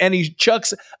shotgun and he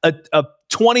chucks a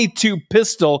 22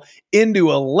 pistol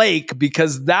into a lake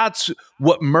because that's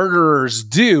what murderers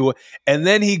do. And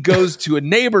then he goes to a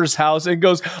neighbor's house and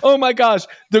goes, oh my gosh,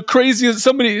 the craziest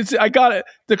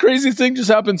thing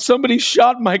just happened. Somebody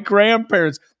shot my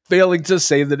grandparents, failing to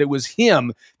say that it was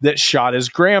him that shot his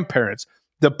grandparents.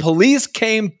 The police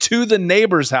came to the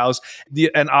neighbor's house,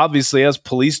 and obviously, as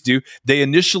police do, they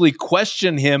initially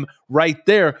question him right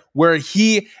there, where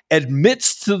he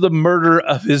admits to the murder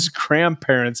of his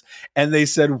grandparents. And they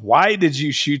said, why did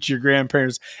you shoot your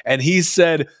grandparents? And he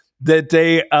said that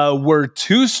they were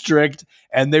too strict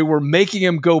and they were making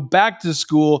him go back to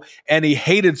school, and he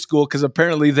hated school because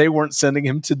apparently they weren't sending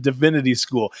him to divinity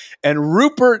school. And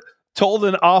Ruppert told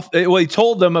them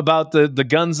about the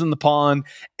guns in the pond,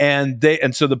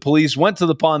 and so the police went to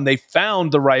the pond. They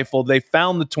found the rifle, they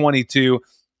found the 22,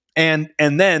 and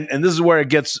this is where it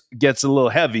gets a little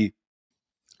heavy.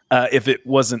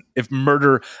 If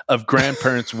murder of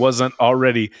grandparents wasn't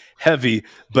already heavy,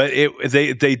 but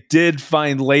they did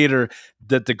find later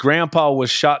that the grandpa was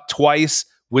shot twice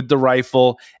with the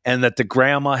rifle, and that the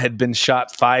grandma had been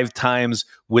shot 5 times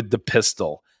with the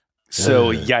pistol.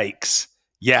 So yikes.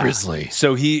 Yeah. Grizzly.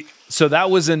 So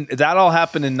that all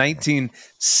happened in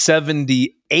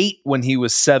 1978 when he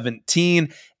was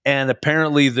 17. And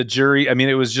apparently the jury,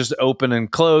 it was just open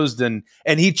and closed. And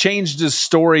he changed his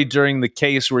story during the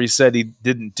case where he said he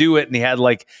didn't do it. And he had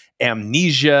like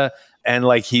amnesia and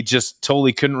like he just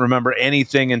totally couldn't remember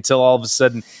anything until all of a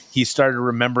sudden he started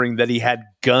remembering that he had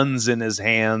guns in his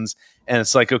hands. And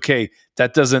it's like, okay,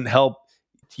 that doesn't help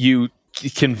you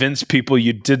convince people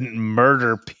you didn't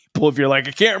murder people. If you're like,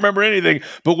 I can't remember anything,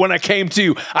 but when I came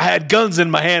to, I had guns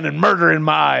in my hand and murder in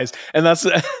my eyes, and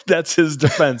that's his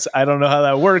defense. I don't know how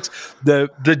that works.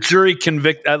 The jury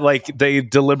they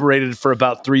deliberated for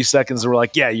about 3 seconds and were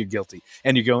like, yeah, you're guilty,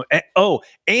 and you go,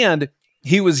 and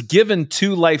he was given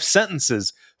 2 life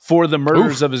sentences for the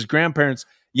murders of his grandparents.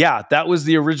 Yeah, that was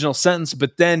the original sentence,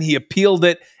 but then he appealed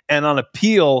it, and on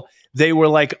appeal, they were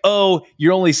like, oh,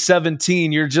 you're only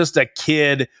 17. You're just a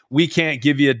kid. We can't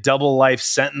give you a double life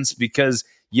sentence because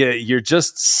you're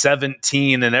just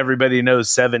 17, and everybody knows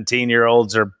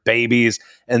 17-year-olds are babies.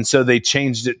 And so they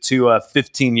changed it to a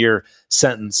 15-year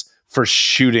sentence for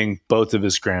shooting both of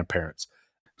his grandparents.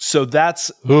 So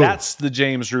that's the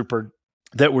James Ruppert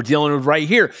that we're dealing with right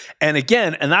here. And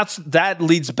again, that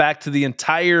leads back to the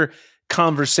entire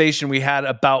conversation we had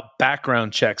about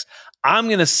background checks. I'm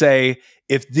going to say,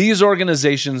 if these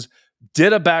organizations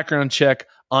did a background check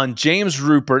on James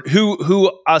Ruppert, who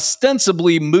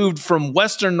ostensibly moved from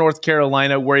Western North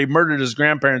Carolina, where he murdered his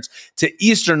grandparents, to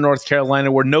Eastern North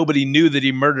Carolina, where nobody knew that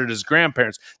he murdered his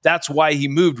grandparents. That's why he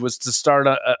moved, was to start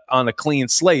on a clean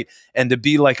slate and to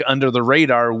be like under the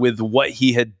radar with what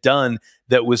he had done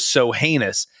that was so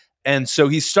heinous. And so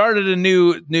he started a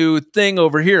new thing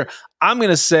over here. I'm going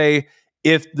to say,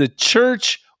 if the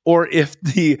church or if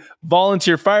the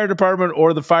volunteer fire department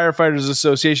or the firefighters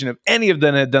association, if any of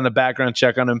them had done a background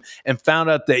check on him and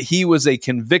found out that he was a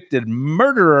convicted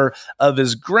murderer of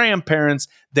his grandparents,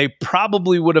 they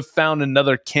probably would have found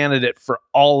another candidate for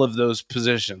all of those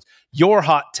positions. Your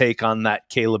hot take on that,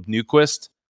 Caleb Newquist?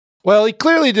 Well, he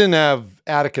clearly didn't have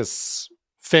Atticus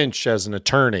Finch as an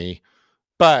attorney,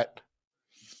 but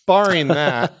barring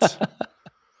that,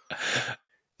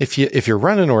 if you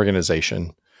run an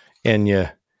organization and you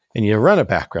run a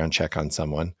background check on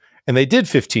someone and they did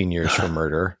 15 years for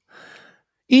murder,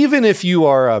 even if you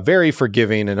are a very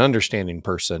forgiving and understanding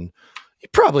person, you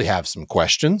probably have some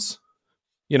questions,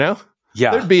 Yeah.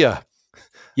 There'd be a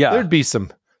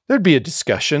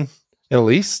discussion at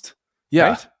least. Yeah.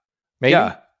 Right? Maybe.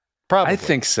 Yeah. Probably. I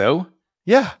think so.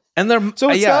 Yeah. And so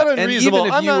it's not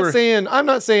unreasonable. I'm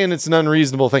not saying it's an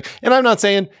unreasonable thing. And I'm not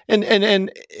saying,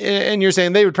 and you're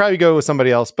saying they would probably go with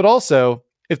somebody else, but also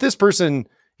if this person,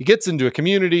 he gets into a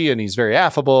community and he's very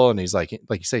affable and he's like you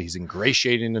say, he's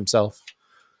ingratiating himself.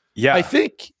 Yeah. I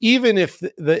think even if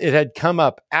it had come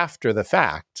up after the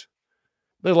fact,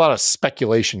 there's a lot of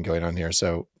speculation going on here.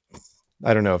 So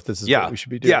I don't know if this is what we should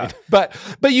be doing. Yeah. But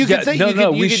you could say,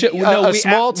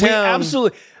 small town.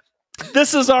 Absolutely.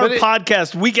 This is our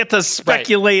podcast. We get to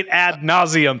speculate ad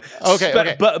nauseum.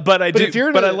 Okay. But I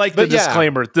like the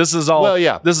disclaimer. This is all.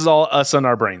 This is all us and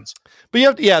our brains.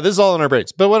 But this is all in our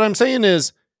brains. But what I'm saying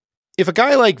is, if a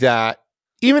guy like that,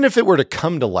 even if it were to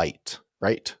come to light,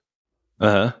 right?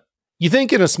 You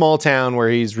think in a small town where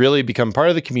he's really become part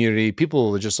of the community,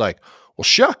 people are just like, well,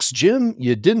 shucks, Jim,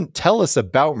 you didn't tell us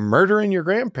about murdering your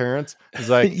grandparents. He's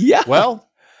like, yeah. Well,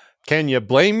 can you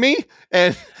blame me?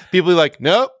 And people are like,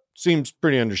 nope, seems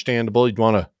pretty understandable. You'd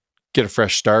want to get a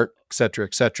fresh start, et cetera,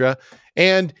 et cetera.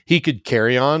 And he could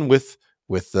carry on with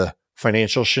the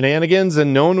financial shenanigans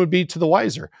and no one would be to the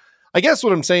wiser. I guess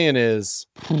what I'm saying is,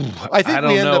 I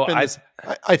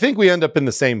think we end up in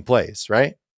the same place,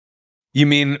 right? You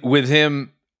mean with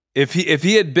him, if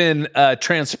he had been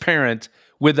transparent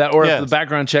with that, or if the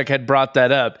background check had brought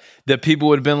that up, that people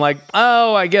would have been like,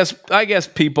 oh, I guess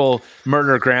people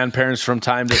murder grandparents from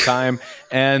time to time,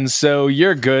 and so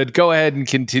you're good. Go ahead and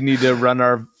continue to run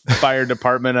our fire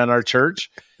department and our church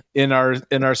in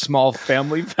our small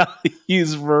family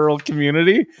values rural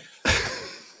community.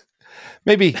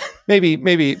 Maybe.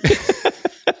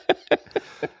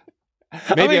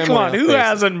 Come on, who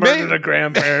hasn't murdered a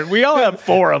grandparent? We all have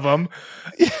 4 of them.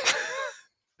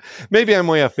 Maybe I'm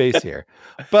way off base here,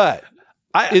 but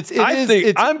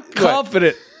I'm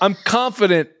confident. I'm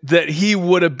confident that he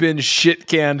would have been shit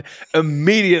canned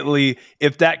immediately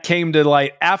if that came to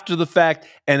light after the fact,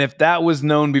 and if that was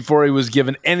known before he was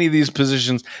given any of these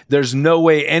positions. There's no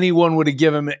way anyone would have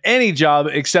given him any job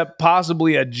except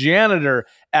possibly a janitor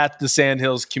at the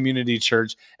Sandhills Community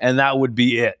Church, and that would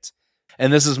be it.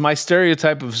 And this is my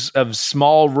stereotype of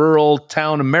small rural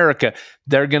town America.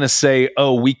 They're going to say,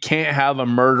 oh, we can't have a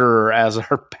murderer as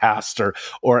our pastor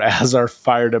or as our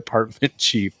fire department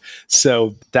chief.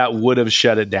 So that would have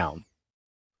shut it down.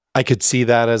 I could see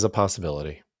that as a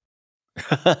possibility.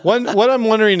 What I'm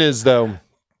wondering is, though,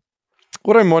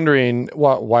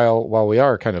 while we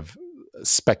are kind of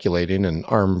speculating and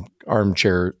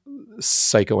armchair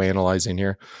psychoanalyzing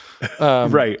here.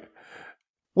 Right.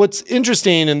 What's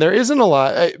interesting, and there isn't a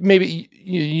lot, maybe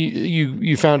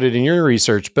you found it in your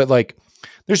research, but like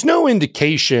there's no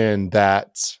indication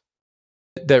that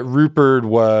Rupert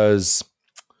was,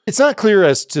 it's not clear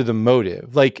as to the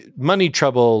motive. Like money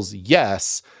troubles,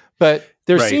 yes, but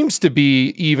there seems to be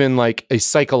even like a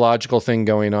psychological thing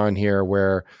going on here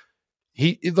where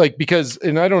he like, because,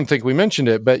 and I don't think we mentioned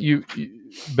it, but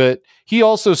but he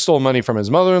also stole money from his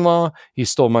mother-in-law. He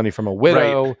stole money from a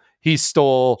widow. Right. He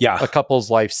stole a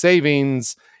couple's life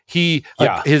savings.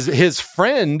 His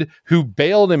friend who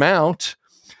bailed him out.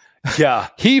 Yeah.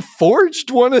 He forged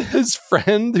one of his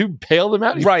friend who bailed him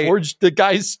out. He forged the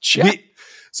guy's check.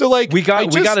 So like we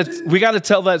got to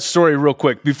tell that story real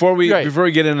quick before we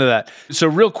get into that. So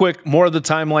real quick, more of the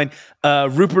timeline.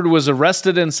 Rupert was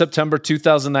arrested in September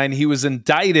 2009. He was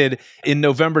indicted in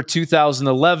November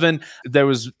 2011. There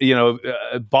was,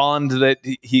 a bond that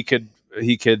he could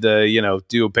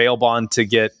do a bail bond to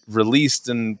get released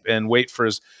and wait for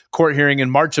his court hearing. In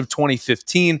March of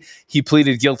 2015, he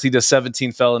pleaded guilty to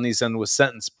 17 felonies and was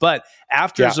sentenced. But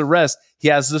after his arrest, he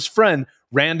has this friend,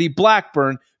 Randy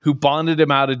Blackburn, who bonded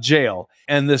him out of jail.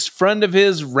 And this friend of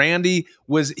his, Randy,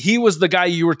 was the guy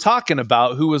you were talking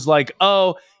about, who was like,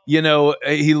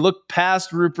 he looked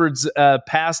past Rupert's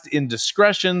past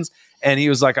indiscretions, and he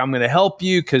was like, I'm going to help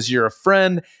you because you're a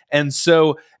friend. And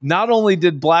so not only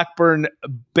did Blackburn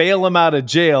bail him out of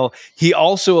jail, he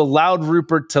also allowed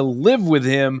Rupert to live with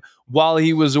him while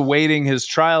he was awaiting his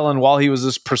trial and while he was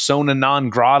this persona non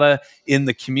grata in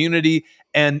the community.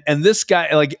 And this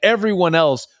guy, like everyone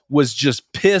else, was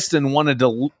just pissed and wanted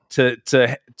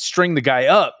to string the guy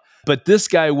up. But this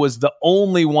guy was the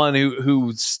only one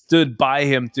who stood by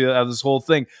him throughout this whole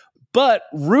thing. But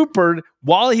Rupert,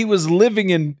 while he was living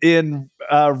in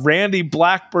Randy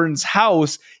Blackburn's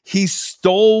house, he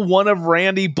stole one of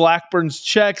Randy Blackburn's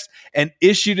checks and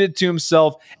issued it to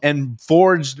himself and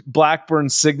forged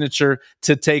Blackburn's signature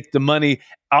to take the money.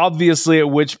 Obviously, at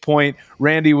which point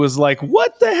Randy was like,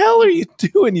 what the hell are you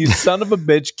doing, you son of a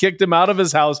bitch? Kicked him out of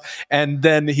his house. And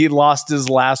then he lost his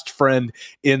last friend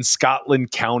in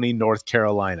Scotland County, North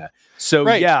Carolina. So,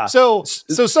 So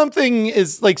something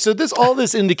is like, all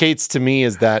this indicates to me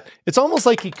is that it's almost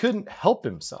like he couldn't help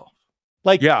himself.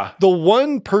 Like the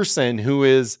one person who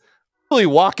is really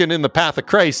walking in the path of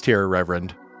Christ here,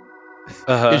 Reverend,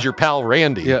 is your pal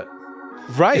Randy. Yeah.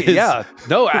 Right.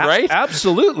 Right.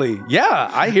 Absolutely. Yeah.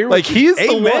 I hear like he's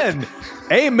amen. The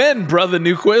one. Amen, Brother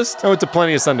Newquist. I went to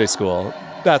plenty of Sunday school.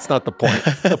 That's not the point.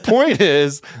 The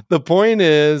point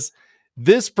is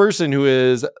this person who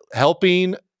is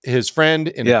helping his friend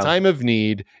in a time of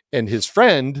need, and his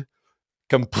friend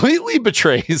completely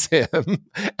betrays him.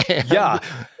 And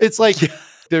it's like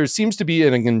there seems to be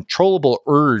an uncontrollable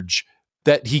urge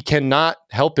that he cannot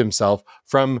help himself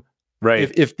from.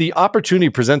 Right. If the opportunity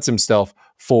presents himself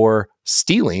for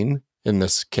stealing, in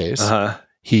this case,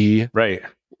 he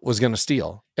was going to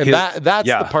steal. And that's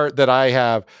the part that I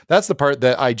have. That's the part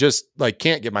that I just like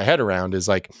can't get my head around is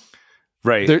like,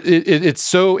 Right. It's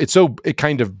so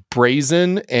kind of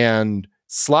brazen and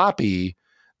sloppy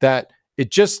that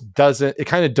it just doesn't, it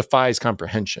kind of defies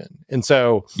comprehension. And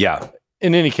so, yeah,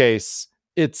 in any case,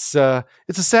 it's a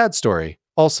sad story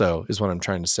also, is what I'm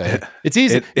trying to say. It's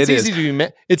easy. It's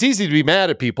easy to be mad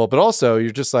at people, but also you're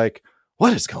just like,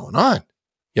 what is going on?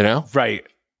 You know? Right.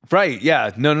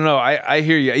 Yeah. No. I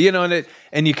hear you. You know,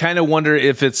 and you kind of wonder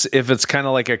if it's kind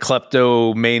of like a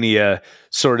kleptomania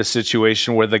sort of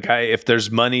situation where the guy, if there's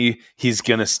money, he's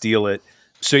going to steal it.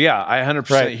 So yeah, I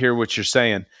 100% hear what you're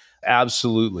saying.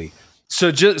 Absolutely. So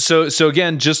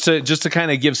again, just to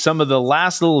kind of give some of the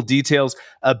last little details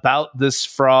about this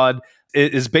fraud,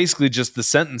 it is basically just the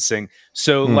sentencing.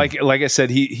 So like I said,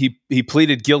 he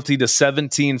pleaded guilty to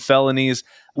 17 felonies,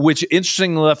 which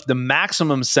interestingly enough, the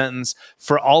maximum sentence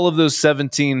for all of those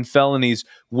 17 felonies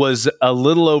was a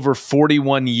little over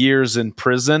 41 years in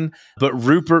prison. But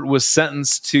Rupert was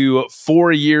sentenced to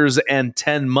 4 years and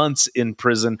 10 months in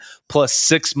prison, plus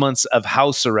 6 months of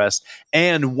house arrest.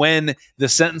 And when the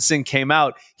sentencing came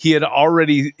out, he'd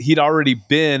already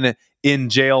been in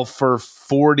jail for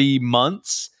 40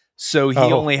 months. So he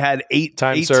only had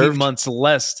 18 months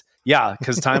left. Yeah,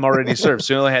 because time already served.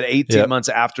 So he only had 18 months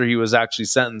after he was actually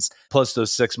sentenced, plus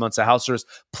those 6 months of house arrest.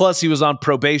 Plus he was on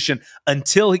probation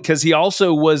because he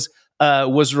also was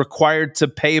required to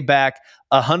pay back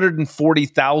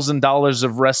 $140,000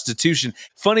 of restitution.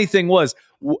 Funny thing was,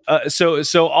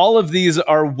 so all of these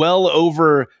are well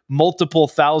over multiple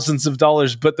thousands of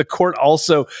dollars, but the court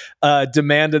also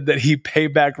demanded that he pay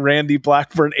back Randy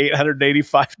Blackburn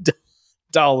 $885.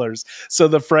 So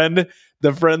the friend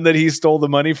that he stole the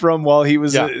money from while he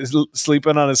was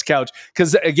sleeping on his couch.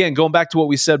 Because again, going back to what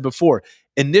we said before,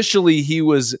 initially he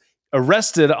was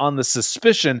arrested on the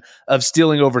suspicion of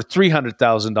stealing over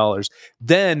 $300,000.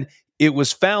 Then it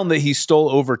was found that he stole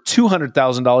over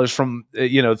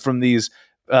 $200,000 from these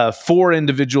 4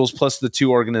 individuals plus the 2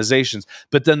 organizations.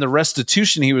 But then the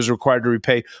restitution he was required to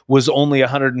repay was only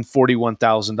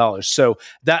 $141,000. So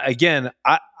that, again,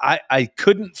 I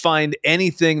couldn't find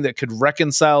anything that could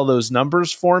reconcile those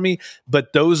numbers for me,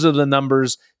 but those are the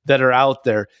numbers that are out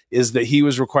there, is that he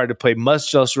was required to pay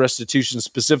much less restitution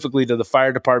specifically to the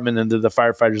fire department and to the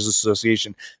Firefighters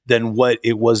Association than what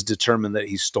it was determined that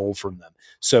he stole from them.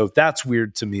 So that's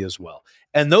weird to me as well.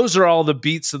 And those are all the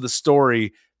beats of the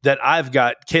story that I've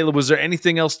got. Caleb, was there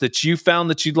anything else that you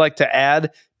found that you'd like to add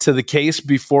to the case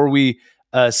before we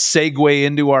segue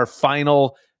into our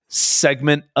final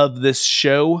segment of this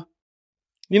show?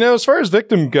 You know, as far as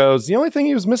victim goes, the only thing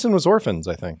he was missing was orphans,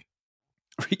 I think.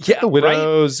 Yeah, the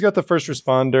widows, you got the first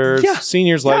responders,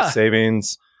 seniors' life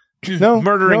savings. No,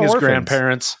 murdering his orphans.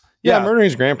 Grandparents. Yeah, murdering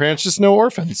his grandparents, just no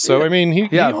orphans. So I mean, he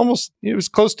was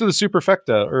close to the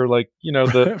superfecta, or like, you know,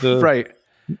 the right.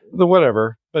 The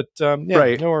whatever, but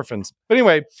no orphans. But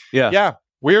anyway,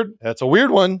 weird. That's a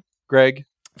weird one, Greg.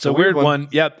 It's a weird one.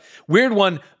 Yep, weird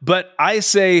one. But I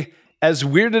say, as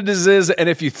weird as it is, and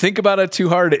if you think about it too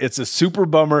hard, it's a super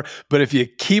bummer. But if you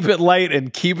keep it light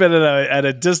and keep it at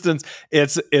a distance,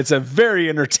 it's a very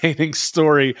entertaining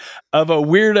story of a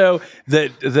weirdo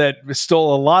that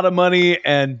stole a lot of money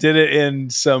and did it in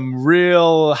some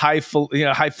real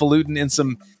highfalutin, in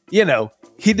some, you know.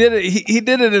 He did it. He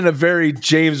did it in a very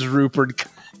James Rupert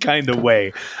kind of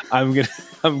way. I'm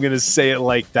gonna say it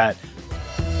like that.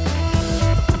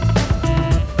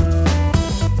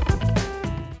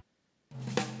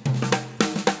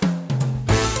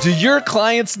 Do your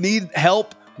clients need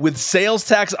help with sales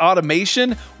tax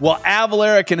automation? Well,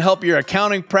 Avalara can help your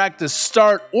accounting practice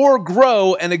start or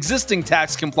grow an existing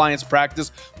tax compliance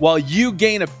practice while you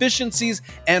gain efficiencies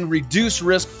and reduce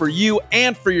risk for you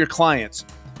and for your clients.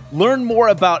 Learn more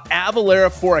about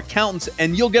Avalara for accountants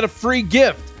and you'll get a free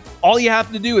gift. All you have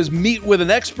to do is meet with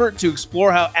an expert to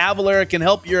explore how Avalara can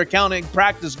help your accounting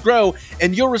practice grow,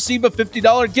 and you'll receive a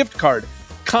 $50 gift card.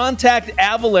 Contact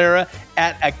Avalara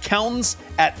at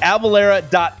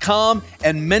accountants@avalara.com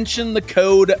and mention the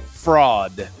code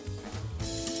FRAUD.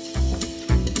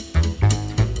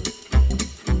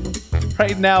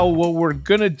 Right now, what we're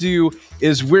going to do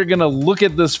is we're going to look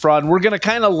at this fraud, and we're going to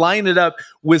kind of line it up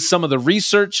with some of the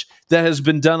research that has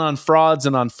been done on frauds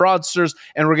and on fraudsters,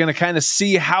 and we're going to kind of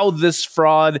see how this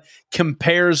fraud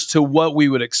compares to what we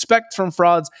would expect from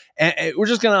frauds, and we're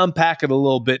just going to unpack it a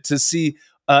little bit to see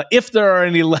if there are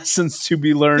any lessons to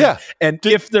be learned, and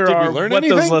if there are, what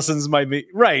anything? Those lessons might be.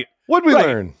 Right. What'd we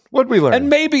learn? And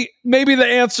maybe the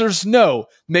answer's no.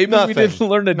 Maybe we didn't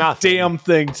learn a damn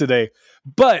thing today.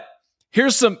 But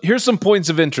here's some points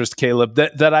of interest, Caleb,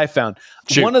 that I found.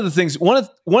 Shoot. One of the things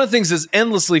that's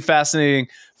endlessly fascinating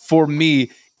for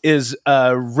me is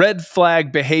red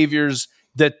flag behaviors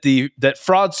that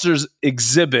fraudsters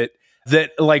exhibit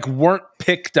that like weren't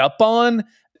picked up on,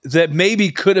 that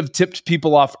maybe could have tipped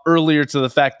people off earlier to the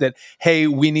fact that, hey,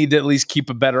 we need to at least keep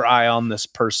a better eye on this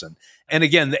person. And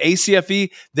again, the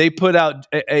ACFE, they put out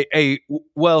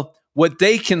what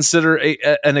they consider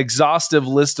an exhaustive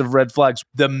list of red flags.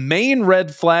 The main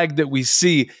red flag that we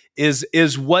see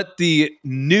is what the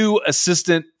new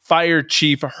assistant fire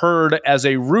chief heard as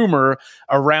a rumor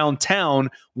around town,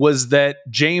 was that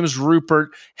James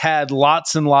Rupert had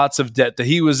lots and lots of debt, that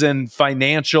he was in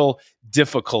financial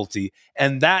difficulty.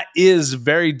 And that is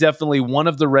very definitely one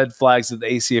of the red flags that the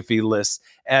ACFE lists.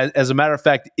 As a matter of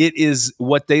fact, it is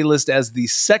what they list as the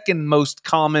second most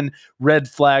common red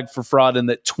flag for fraud, and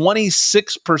that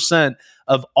 26%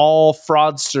 of all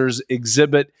fraudsters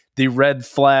exhibit the red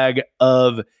flag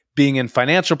of being in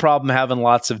financial problem, having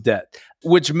lots of debt,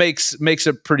 which makes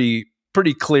it pretty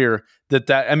clear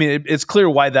that I mean, it's clear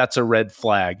why that's a red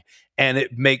flag. And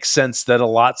it makes sense that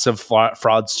lots of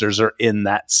fraudsters are in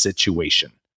that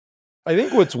situation. I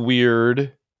think what's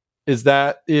weird is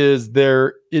it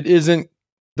isn't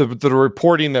the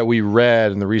reporting that we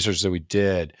read and the research that we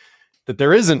did, that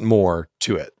there isn't more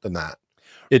to it than that.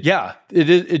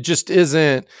 It just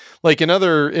isn't, like in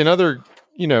other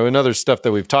stuff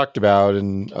that we've talked about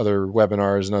in other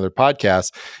webinars and other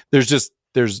podcasts, there's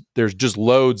just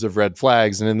loads of red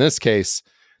flags. And in this case,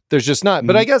 there's just not.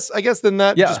 But I guess then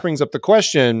that just brings up the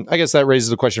question. I guess that raises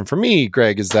the question for me,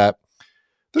 Greg, is that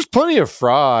there's plenty of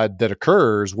fraud that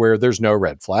occurs where there's no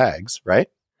red flags, right?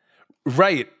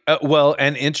 Right. Well,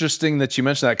 and interesting that you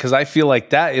mentioned that, because I feel like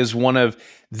that is one of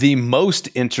the most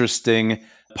interesting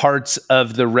parts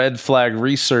of the red flag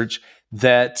research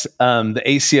that the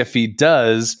ACFE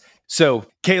does. So,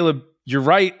 Caleb, you're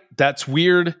right. That's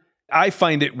weird. I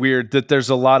find it weird that there's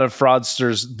a lot of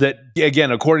fraudsters that, again,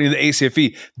 according to the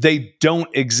ACFE, they don't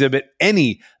exhibit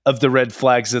any of the red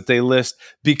flags that they list,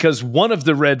 because one of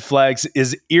the red flags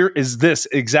is this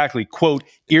exactly, quote,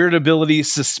 irritability,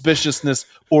 suspiciousness,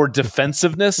 or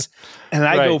defensiveness. And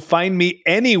I go, find me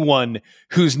anyone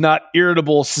who's not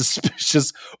irritable,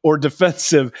 suspicious, or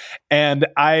defensive, and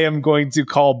I am going to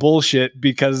call bullshit,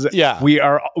 because we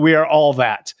are all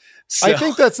that. So. I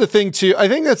think that's the thing too.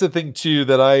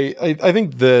 That I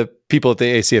think the people at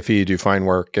the ACFE do fine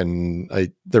work, and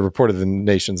the Report of the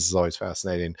Nations is always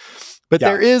fascinating. But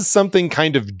there is something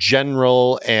kind of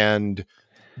general and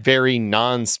very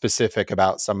non-specific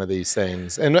about some of these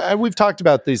things. And we've talked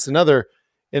about these in other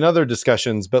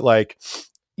discussions, but like,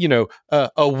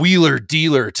 a wheeler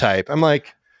dealer type. I'm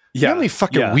like, you know how many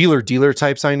fucking wheeler dealer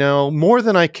types I know? More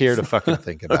than I care to fucking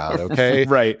think about. Okay.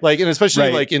 Right. Like, and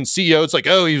especially like in CEO, it's like,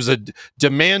 oh, he was a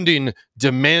demanding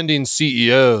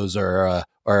CEOs, that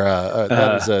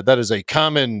is a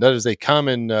common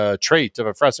trait of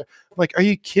a fraudster. I'm like, are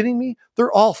you kidding me?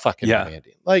 They're all fucking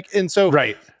demanding. Like, and so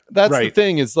that's the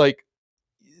thing, is like,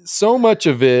 so much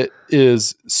of it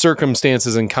is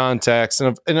circumstances and context,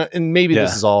 and maybe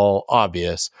this is all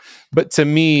obvious, but to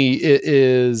me, it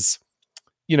is,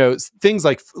 things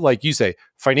like you say,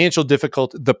 financial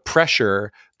difficulty, the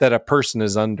pressure that a person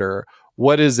is under.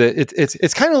 What is it?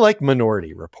 It's kind of like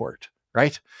Minority Report,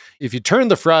 right? If you turn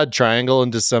the fraud triangle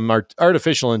into some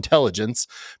artificial intelligence,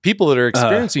 people that are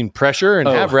experiencing pressure and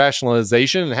have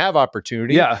rationalization and have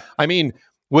opportunity. Yeah. I mean,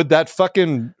 would that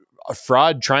fucking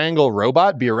fraud triangle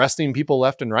robot be arresting people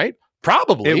left and right?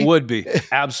 Probably. It would be.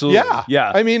 Absolutely.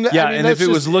 Yeah. I mean, and if it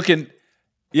was looking,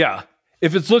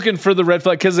 if it's looking for the red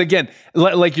flag, because again,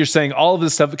 like you're saying, all of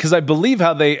this stuff, because I believe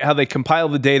how they compile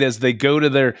the data is they go to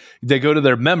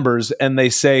their members and they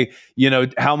say,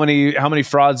 how many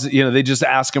frauds, they just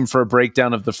ask them for a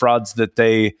breakdown of the frauds that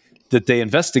they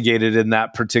investigated in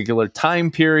that particular time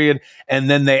period, and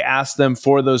then they ask them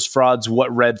for those frauds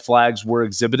what red flags were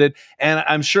exhibited. And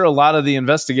I'm sure a lot of the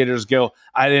investigators go,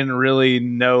 I didn't really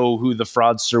know who the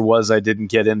fraudster was, I didn't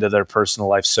get into their personal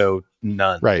life, so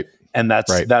none. Right. And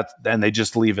that's and they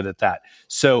just leave it at that.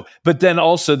 So, but then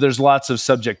also there's lots of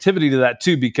subjectivity to that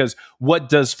too, because what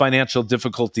does financial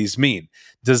difficulties mean?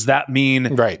 Does that mean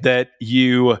that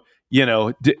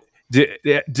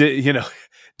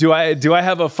do I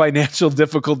have a financial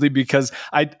difficulty because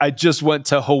I just went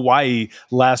to Hawaii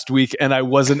last week and I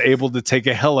wasn't able to take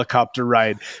a helicopter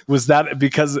ride? Was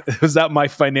that my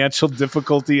financial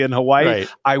difficulty in Hawaii? Right.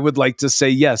 I would like to say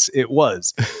yes, it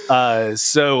was.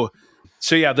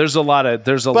 So yeah, there's a lot of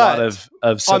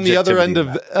on the other end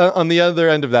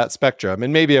of that spectrum,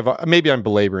 and maybe I'm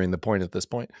belaboring the point at this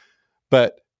point,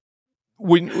 but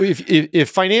if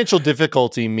financial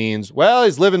difficulty means, well,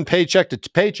 he's living paycheck to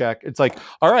paycheck, it's like,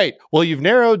 all right, well, you've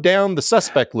narrowed down the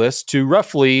suspect list to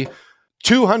roughly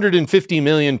 250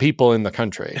 million people in the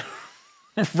country.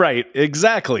 Right.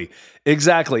 Exactly.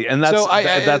 And that's so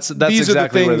that's these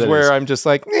exactly are the things where I'm just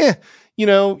like,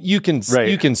 you can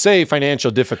say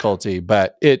financial difficulty,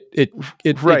 but it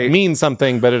means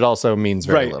something, but it also means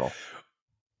very little.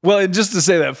 Well, and just to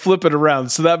say that, flip it around.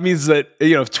 So that means that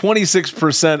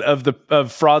 26% of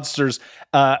fraudsters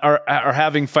are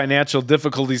having financial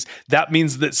difficulties. That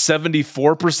means that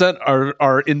 74%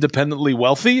 are independently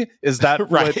wealthy. Is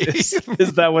that right?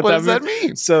 Is that what that does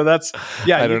mean? So that's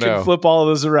you can flip all of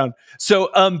those around. So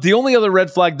the only other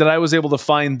red flag that I was able to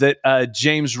find that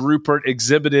James Rupert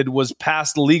exhibited was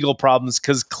past legal problems,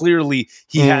 because clearly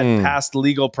he had past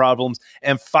legal problems,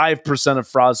 and 5% of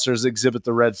fraudsters exhibit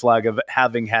the red flag of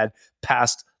having had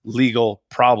past legal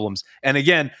problems. And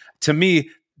again, to me,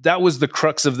 that was the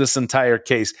crux of this entire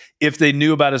case. If they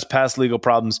knew about his past legal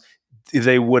problems,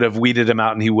 they would have weeded him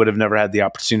out, and he would have never had the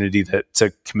opportunity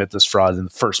to commit this fraud in the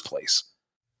first place.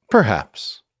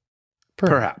 Perhaps.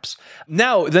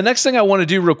 Now, the next thing I want to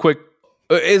do real quick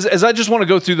is I just want to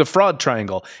go through the fraud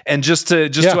triangle, and just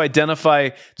to identify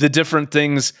the different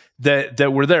things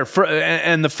that were there.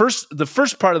 And the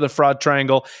first part of the fraud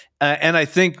triangle, and I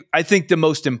think the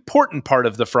most important part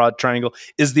of the fraud triangle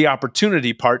is the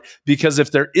opportunity part, because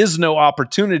if there is no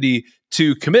opportunity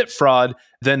to commit fraud,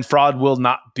 then fraud will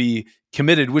not be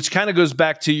committed, which kind of goes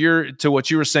back to what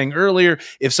you were saying earlier.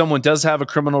 If someone does have a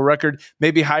criminal record,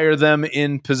 maybe hire them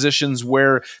in positions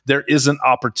where there is an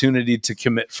opportunity to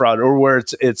commit fraud, or where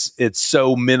it's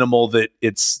so minimal that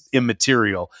it's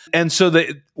immaterial. And so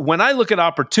when I look at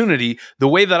opportunity, the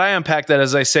way that I unpack that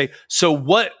is I say, so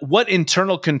what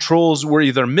internal controls were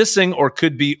either missing or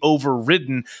could be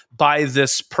overridden by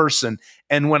this person?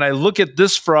 And when I look at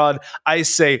this fraud, I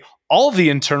say, all the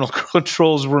internal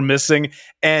controls were missing,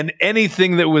 and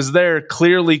anything that was there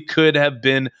clearly could have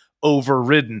been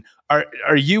overridden.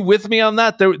 Are you with me on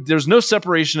that? There's no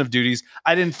separation of duties.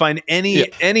 I didn't find any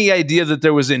idea that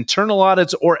there was internal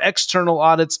audits or external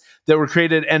audits that were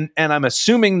created, and I'm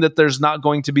assuming that there's not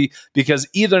going to be, because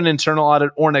either an internal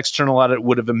audit or an external audit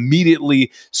would have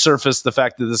immediately surfaced the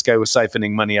fact that this guy was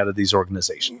siphoning money out of these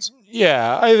organizations.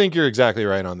 Yeah, I think you're exactly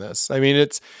right on this. I mean,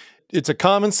 it's a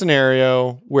common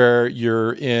scenario where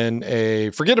you're in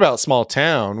forget about small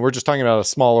town. We're just talking about a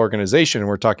small organization.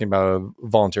 We're talking about a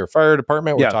volunteer fire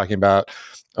department. We're talking about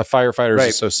a firefighters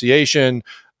association.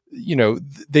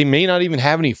 They may not even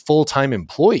have any full-time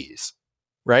employees.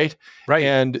 Right.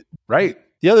 And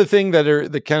the other thing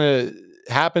that kind of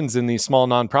happens in these small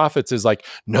nonprofits is like,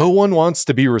 no one wants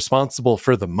to be responsible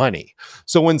for the money.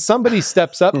 So when somebody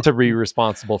steps up to be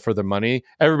responsible for the money,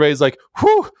 everybody's like,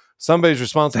 whew, somebody's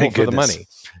responsible for the money.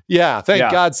 Yeah.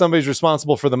 Thank God somebody's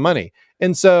responsible for the money.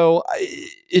 And so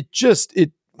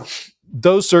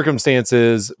those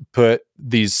circumstances put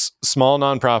these small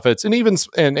nonprofits and even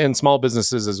and small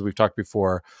businesses, as we've talked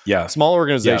before, small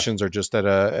organizations are just at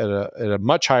a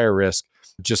much higher risk,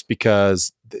 just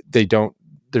because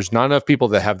there's not enough people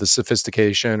that have the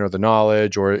sophistication or the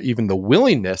knowledge or even the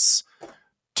willingness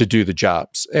to do the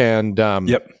jobs. And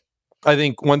I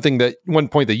think one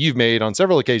point that you've made on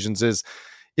several occasions is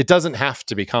it doesn't have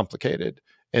to be complicated.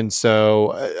 And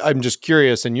so I'm just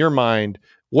curious, in your mind,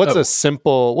 what's a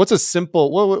simple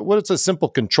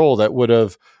control that would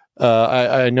have,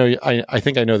 I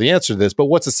think I know the answer to this, but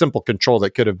what's a simple control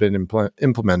that could have been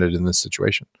implemented in this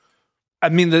situation? I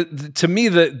mean, to me,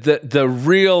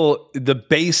 the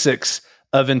basics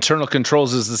of internal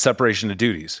controls is the separation of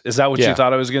duties. Is that what you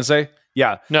thought I was going to say?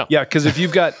 Yeah. No. Yeah. Because if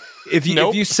you've got, if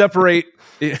you separate,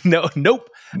 nope.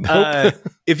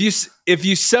 If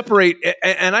you separate,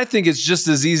 and I think it's just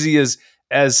as easy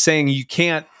as saying you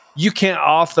can't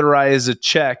authorize a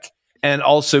check and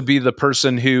also be the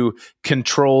person who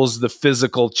controls the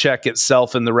physical check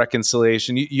itself and the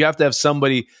reconciliation. You have to have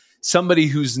somebody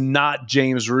who's not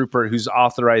James Rupert who's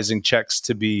authorizing checks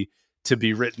to be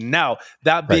written. Now,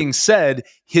 that being said,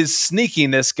 his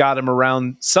sneakiness got him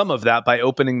around some of that by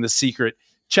opening the secret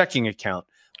checking account.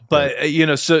 But,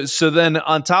 so then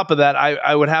on top of that,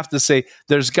 I would have to say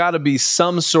there's got to be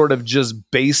some sort of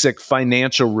just basic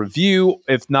financial review,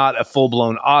 if not a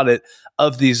full-blown audit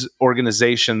of these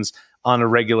organizations on a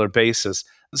regular basis.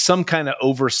 Some kind of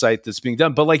oversight that's being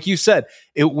done. But like you said,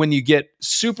 when you get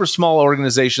super small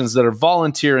organizations that are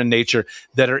volunteer in nature,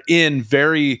 that are in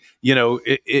very,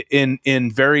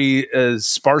 in very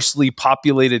sparsely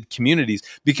populated communities,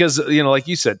 because, like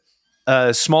you said,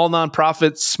 small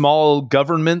nonprofits, small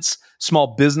governments,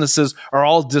 small businesses are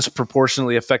all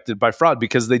disproportionately affected by fraud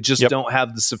because they just don't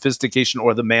have the sophistication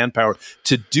or the manpower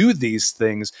to do these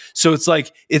things. So it's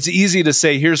like, it's easy to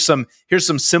say, here's some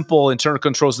simple internal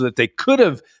controls that they could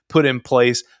have put in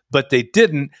place, but they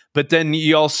didn't. But then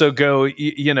you also go,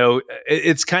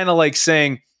 it's kind of like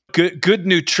saying good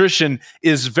nutrition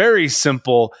is very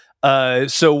simple.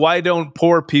 So why don't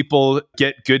poor people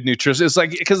get good nutrition? It's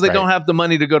like because they don't have the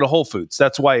money to go to Whole Foods.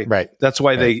 That's why. Right. That's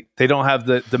why they don't have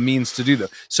the means to do that.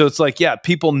 So it's like, yeah,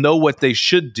 people know what they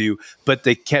should do, but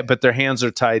they can't. But their hands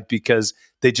are tied because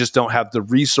they just don't have the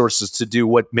resources to do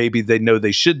what maybe they know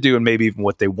they should do, and maybe even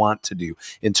what they want to do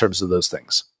in terms of those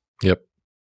things. Yep.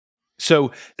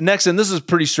 So next, and this is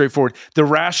pretty straightforward, the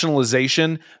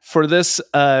rationalization for this,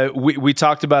 we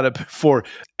talked about it before,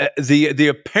 the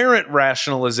apparent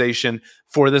rationalization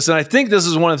for this, and I think this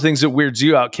is one of the things that weirds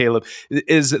you out, Caleb,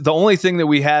 is the only thing that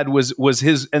we had was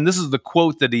his, and this is the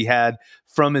quote that he had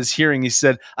from his hearing. He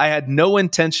said, "I had no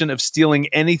intention of stealing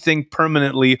anything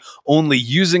permanently, only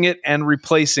using it and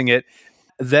replacing it,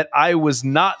 that I was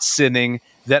not sinning,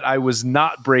 that I was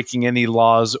not breaking any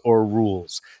laws or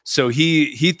rules." So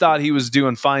he thought he was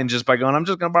doing fine just by going, I'm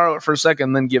just going to borrow it for a second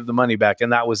and then give the money back.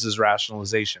 And that was his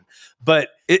rationalization.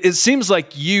 But it seems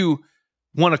like you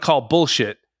want to call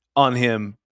bullshit on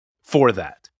him for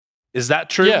that. Is that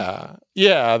true?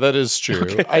 Yeah, that is true.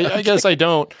 Okay, I guess I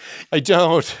don't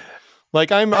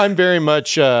like, I'm very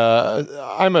much,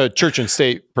 I'm a church and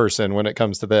state person when it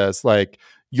comes to this. Like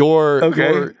your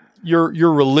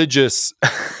religious,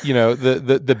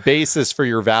 the basis for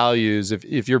your values,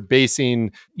 if you're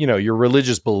basing, your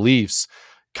religious beliefs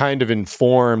kind of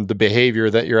inform the behavior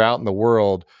that you're out in the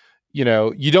world,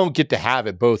 you don't get to have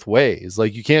it both ways.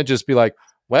 Like you can't just be like,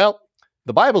 well,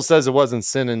 the Bible says it wasn't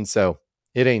sinning, so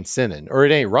it ain't sinning, or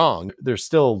it ain't wrong. There's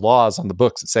still laws on the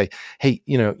books that say, hey,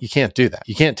 you can't do that.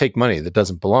 You can't take money that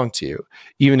doesn't belong to you.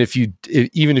 Even if you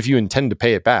intend to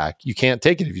pay it back, you can't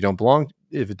take it if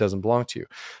it doesn't belong to you.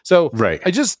 So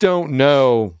I just don't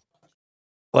know,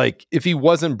 like, if he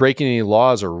wasn't breaking any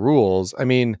laws or rules. I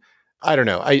mean, I don't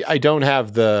know. I don't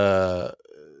have the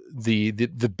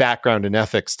background in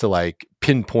ethics to like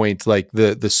pinpoint like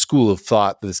the school of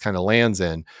thought that this kind of lands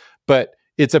in, but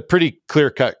it's a pretty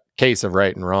clear-cut case of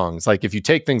right and wrong. It's like if you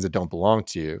take things that don't belong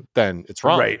to you, then it's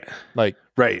wrong.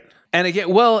 Right. And again,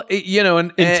 well,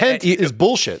 intent is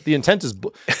bullshit. The intent is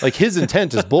like his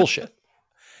intent is bullshit.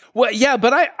 Well, yeah,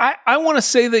 but I want to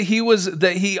say that he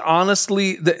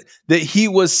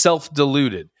was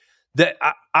self-deluded. That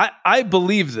I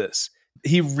believe this.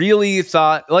 He really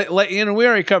thought, like we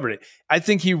already covered it. I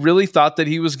think he really thought that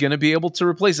he was going to be able to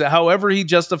replace it. However, he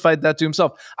justified that to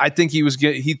himself. I think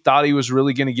he thought he was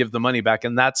really going to give the money back,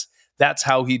 and that's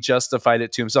how he justified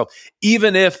it to himself.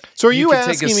 Even if are you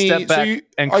asking me?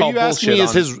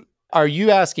 Are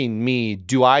you asking me?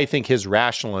 Do I think his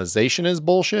rationalization is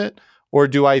bullshit, or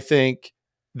do I think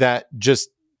that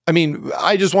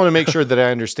I just want to make sure that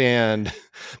I understand,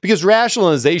 because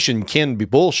rationalization can be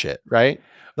bullshit, right?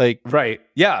 Like, right.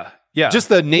 Yeah. Just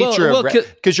the nature of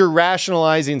because you're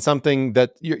rationalizing something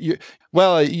that you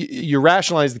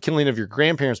rationalize the killing of your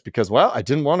grandparents because, I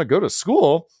didn't want to go to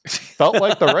school. Felt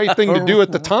like the right thing to do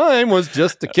at the time was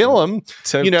just to kill them,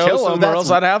 kill them, or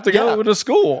else I'd have to go to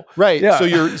school. Right.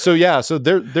 Yeah. So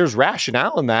there's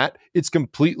rationale in that. It's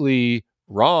completely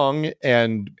wrong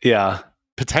and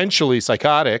potentially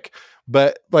psychotic.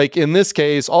 But like in this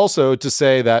case, also to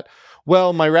say that,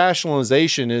 my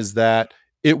rationalization is that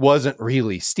it wasn't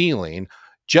really stealing,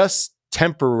 just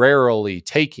temporarily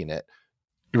taking it.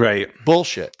 Right.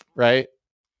 Bullshit. Right.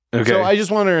 Okay. So I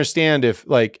just want to understand if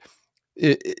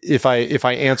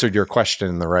I answered your question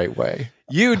in the right way.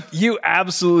 You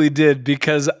absolutely did,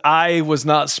 because I was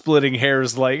not splitting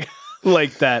hairs like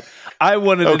that. I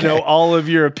wanted to know all of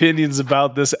your opinions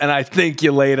about this, and I think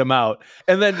you laid them out.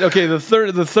 And then, the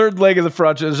third leg of the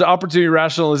fraud is opportunity,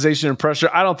 rationalization, and pressure.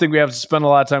 I don't think we have to spend a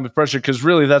lot of time with pressure, because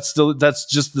really that's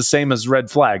just the same as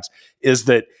red flags. Is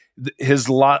that his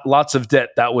lots of debt?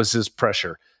 That was his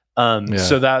pressure.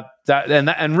 So that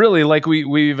and really, like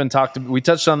we even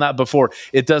touched on that before.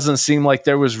 It doesn't seem like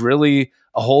there was really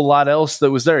a whole lot else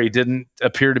that was there. He didn't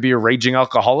appear to be a raging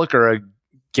alcoholic or a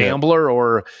gambler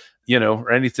or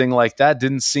anything like that.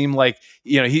 Didn't seem like,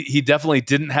 he definitely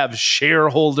didn't have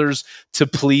shareholders to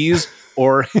please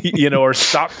or, or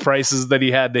stock prices that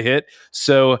he had to hit.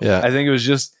 So I think it was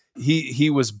just, he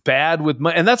was bad with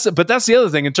money. And that's the other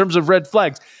thing in terms of red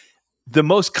flags. The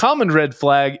most common red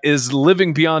flag is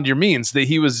living beyond your means, that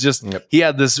he was just, he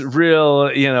had this real,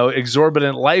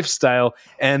 exorbitant lifestyle,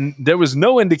 and there was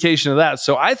no indication of that.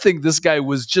 So I think this guy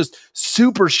was just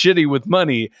super shitty with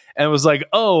money and was like,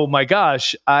 oh my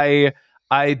gosh, I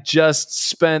just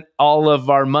spent all of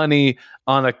our money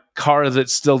on a car that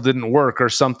still didn't work or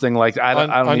something like that.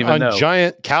 I don't even know. On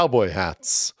giant cowboy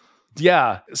hats.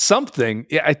 Yeah, something.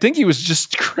 Yeah, I think he was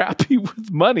just crappy with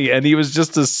money, and he was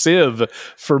just a sieve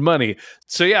for money.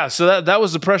 So yeah, so that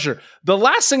was the pressure. The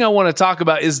last thing I want to talk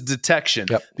about is detection,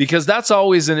 because that's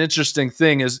always an interesting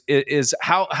thing. Is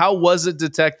how was it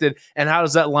detected, and how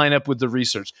does that line up with the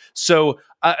research? So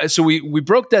we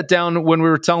broke that down when we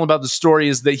were telling about the story.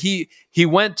 Is that he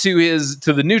went to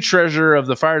the new treasurer of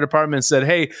the fire department and said,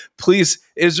 "Hey, please."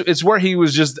 It's where he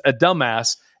was just a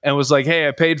dumbass and was like, "Hey,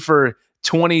 I paid for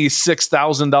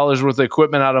 $26,000 worth of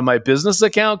equipment out of my business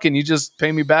account. Can you just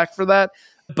pay me back for that?"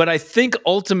 But I think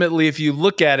ultimately, if you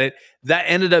look at it, that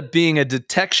ended up being a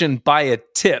detection by a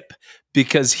tip,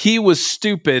 because he was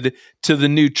stupid to the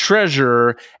new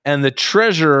treasurer, and the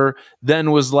treasurer then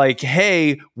was like,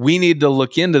 "Hey, we need to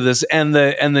look into this." And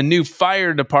the new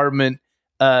fire department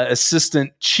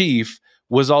assistant chief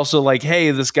was also like, "Hey,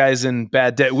 this guy's in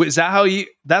bad debt." Is that how you?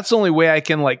 That's the only way I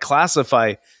can like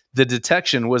classify the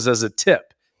detection, was as a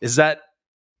tip. Is that?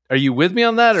 Are you with me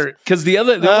on that? Or because the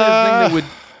other thing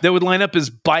that would line up is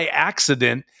by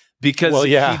accident, because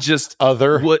he just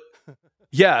other what?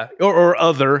 Yeah, or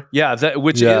other. Yeah,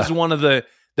 is one of the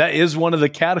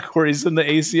categories in the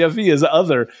ACFE is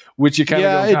other, which you kind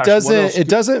of it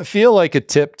doesn't feel like a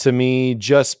tip to me,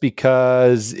 just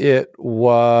because it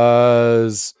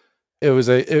was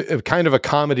a kind of a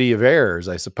comedy of errors,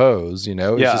 I suppose.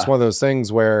 It's just one of those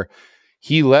things where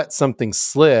he let something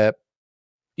slip,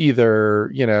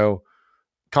 either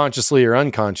consciously or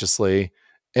unconsciously,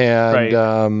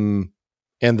 and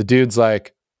the dude's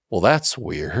like, "Well, that's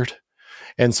weird."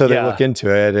 And so they look into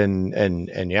it,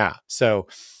 and yeah. So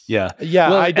yeah.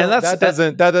 Well,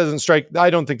 that doesn't strike. I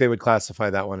don't think they would classify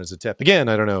that one as a tip. Again,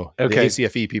 I don't know. Okay. The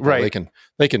ACFE people,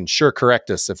 they can sure correct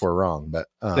us if we're wrong, but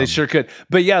they sure could.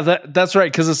 But yeah, that's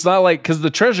right. Because it's not like, because the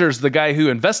treasurer's the guy who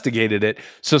investigated it,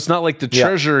 so it's not like the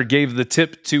treasurer gave the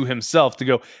tip to himself to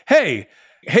go, hey,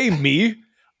 me.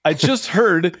 I just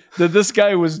heard that this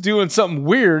guy was doing something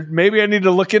weird. Maybe I need to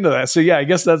look into that. So yeah, I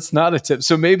guess that's not a tip.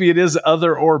 So maybe it is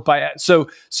other or by. So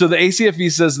the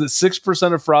ACFE says that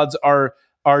 6% of frauds are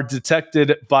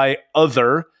detected by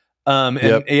other.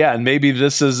 And maybe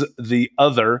this is the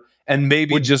other, and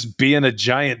maybe just being a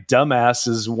giant dumbass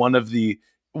is one of the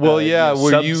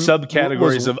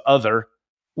subcategories of other.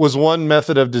 Was one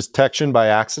method of detection by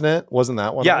accident? Wasn't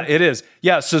that one? Yeah, it is.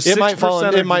 Yeah, so 6% it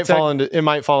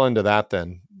might fall into that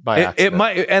then. By accident. It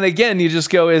might, and again, you just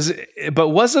go, but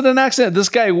was it an accident? This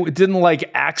guy didn't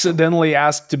like accidentally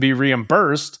ask to be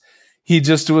reimbursed. He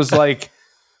just was like,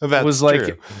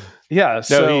 true. Yeah. No,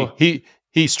 so he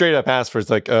straight up asked for,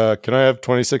 it's like, can I have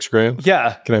 $26,000?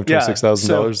 Yeah. Can I have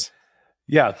 $26,000?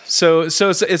 Yeah. So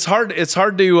it's hard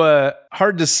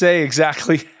to say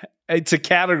exactly to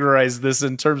categorize this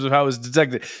in terms of how it's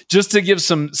detected. Just to give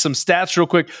some stats real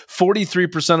quick,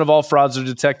 43% of all frauds are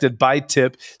detected by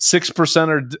tip,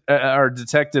 6% are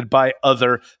detected by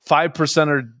other, 5%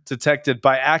 are detected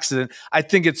by accident. I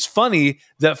think it's funny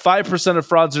that 5% of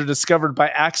frauds are discovered by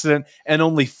accident and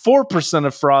only 4%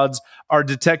 of frauds are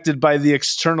detected by the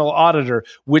external auditor,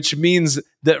 which means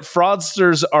that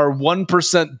fraudsters are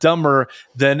 1% dumber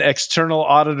than external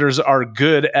auditors are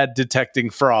good at detecting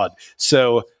fraud.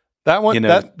 So that one,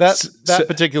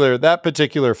 that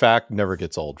particular fact never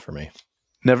gets old for me.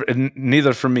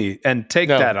 Neither for me. And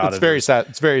that auditor.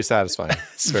 It's very satisfying.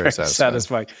 It's very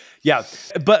satisfying. Yeah.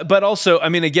 But also, I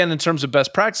mean, again, in terms of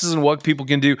best practices and what people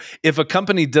can do, if a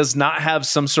company does not have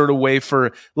some sort of way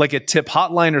for like a tip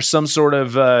hotline or some sort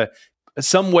of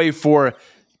some way for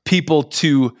people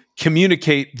to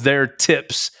communicate their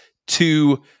tips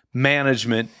to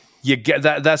management, you get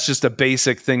that's just a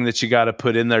basic thing that you got to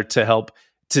put in there to help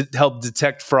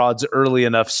detect frauds early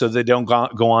enough so they don't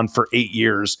go on for 8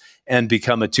 years and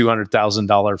become a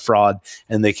 $200,000 fraud.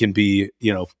 And they can be,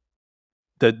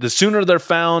 the sooner they're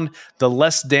found, the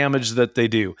less damage that they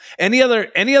do. Any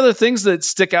other things that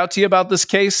stick out to you about this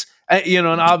case? And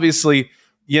obviously,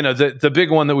 the big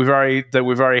one that we've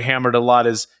already hammered a lot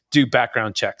is do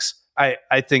background checks.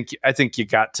 I think you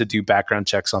got to do background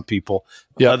checks on people.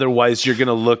 Yeah. Otherwise, you're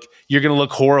gonna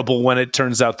look horrible when it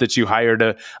turns out that you hired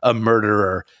a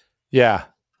murderer. Yeah,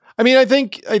 I mean, I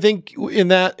think in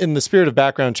the spirit of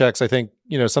background checks, I think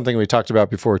something we talked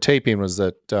about before taping was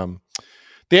that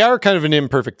they are kind of an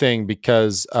imperfect thing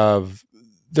because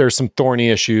there's some thorny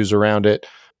issues around it,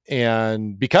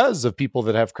 and because of people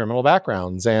that have criminal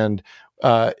backgrounds, and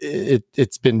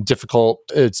it's been difficult.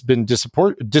 It's been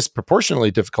disproportionately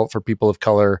difficult for people of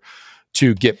color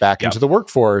to get back into the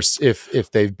workforce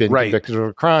if they've been convicted of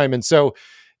a crime. And so,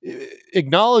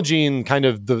 acknowledging kind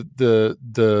of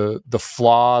the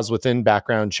flaws within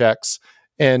background checks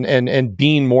and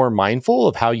being more mindful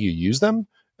of how you use them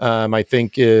I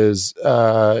think is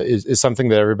something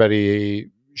that everybody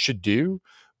should do.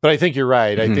 But I think you're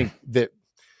right. I think that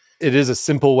it is a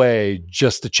simple way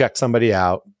just to check somebody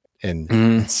out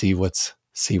and see what's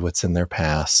in their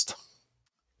past.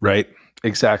 Right.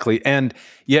 Exactly. And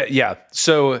yeah.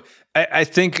 So I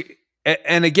think,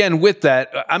 and again, with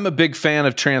that, I'm a big fan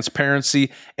of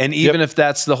transparency. And even if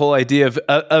that's the whole idea of,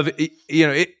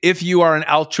 if you are an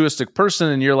altruistic person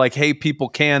and you're like, hey, people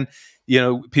can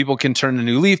turn a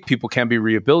new leaf, people can be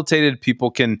rehabilitated,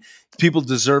 people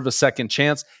deserve a second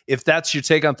chance. If that's your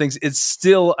take on things,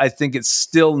 I think it's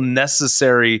still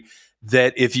necessary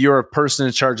that if you're a person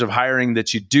in charge of hiring,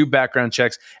 that you do background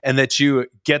checks and that you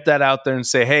get that out there and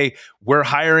say, hey, we're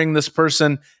hiring this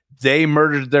person. They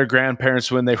murdered their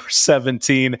grandparents when they were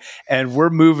 17 and we're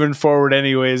moving forward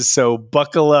anyways. So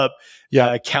buckle up,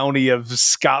 County of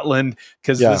Scotland,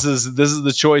 because this is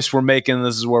the choice we're making.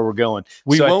 This is where we're going.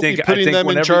 We won't be putting them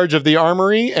in charge of the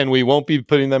armory, and we won't be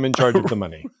putting them in charge of the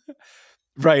money.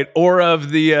 Right. Or of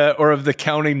the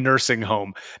county nursing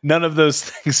home. None of those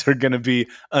things are going to be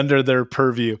under their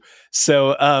purview.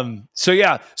 So those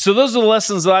are the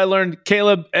lessons that I learned.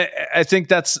 Caleb, I think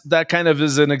that kind of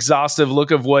is an exhaustive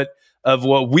look of what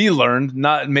we learned,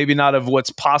 not of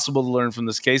what's possible to learn from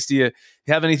this case. Do you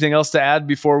have anything else to add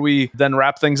before we then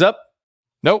wrap things up?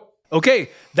 Nope. Okay,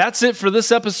 that's it for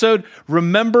this episode.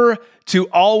 Remember to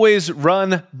always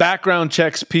run background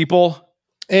checks, people.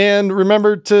 And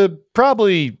remember to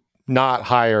probably not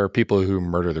hire people who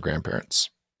murder their grandparents.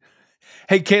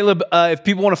 Hey, Caleb, if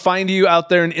people want to find you out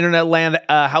there in internet land,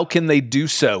 how can they do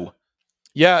so?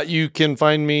 Yeah, you can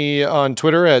find me on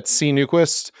Twitter at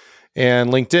CNewquist and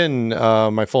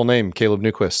LinkedIn, my full name, Caleb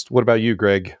Newquist. What about you,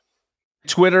 Greg?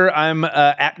 Twitter, I'm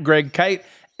at Greg Kite.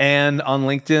 And on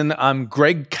LinkedIn, I'm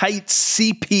Greg Kite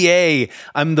CPA.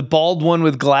 I'm the bald one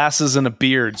with glasses and a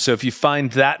beard. So if you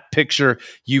find that picture,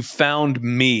 you found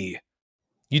me.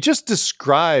 You just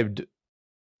described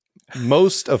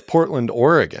most of Portland,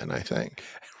 Oregon, I think.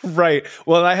 Right.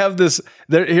 Well, I have this.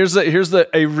 Here's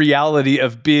a reality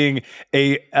of being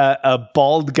a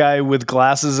bald guy with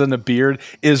glasses and a beard.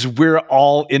 Is we're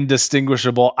all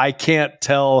indistinguishable. I can't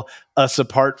tell us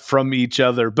apart from each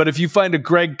other. But if you find a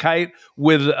Greg Kite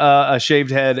with a shaved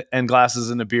head and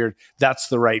glasses and a beard, that's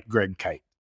the right Greg Kite.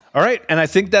 All right, and I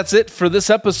think that's it for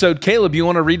this episode. Caleb, you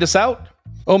want to read us out?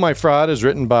 Oh My Fraud is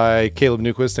written by Caleb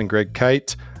Newquist and Greg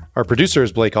Kite. Our producer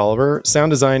is Blake Oliver. Sound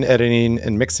design, editing,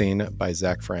 and mixing by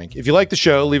Zach Frank. If you like the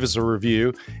show, leave us a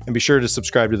review and be sure to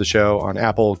subscribe to the show on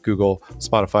Apple, Google,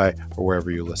 Spotify, or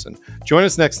wherever you listen. Join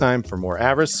us next time for more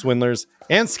avarice, swindlers,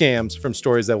 and scams from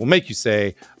stories that will make you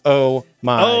say, "Oh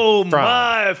my fraud."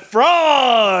 My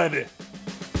fraud!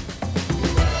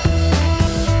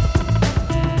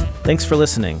 Thanks for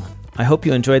listening. I hope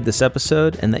you enjoyed this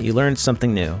episode and that you learned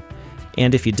something new.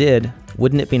 And if you did,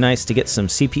 wouldn't it be nice to get some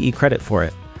CPE credit for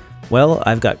it? Well,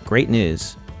 I've got great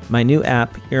news. My new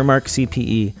app, Earmark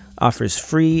CPE, offers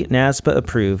free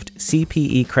NASBA-approved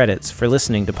CPE credits for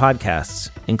listening to podcasts,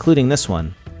 including this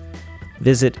one.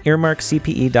 Visit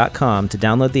earmarkcpe.com to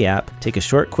download the app, take a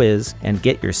short quiz, and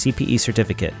get your CPE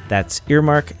certificate. That's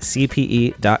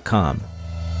earmarkcpe.com.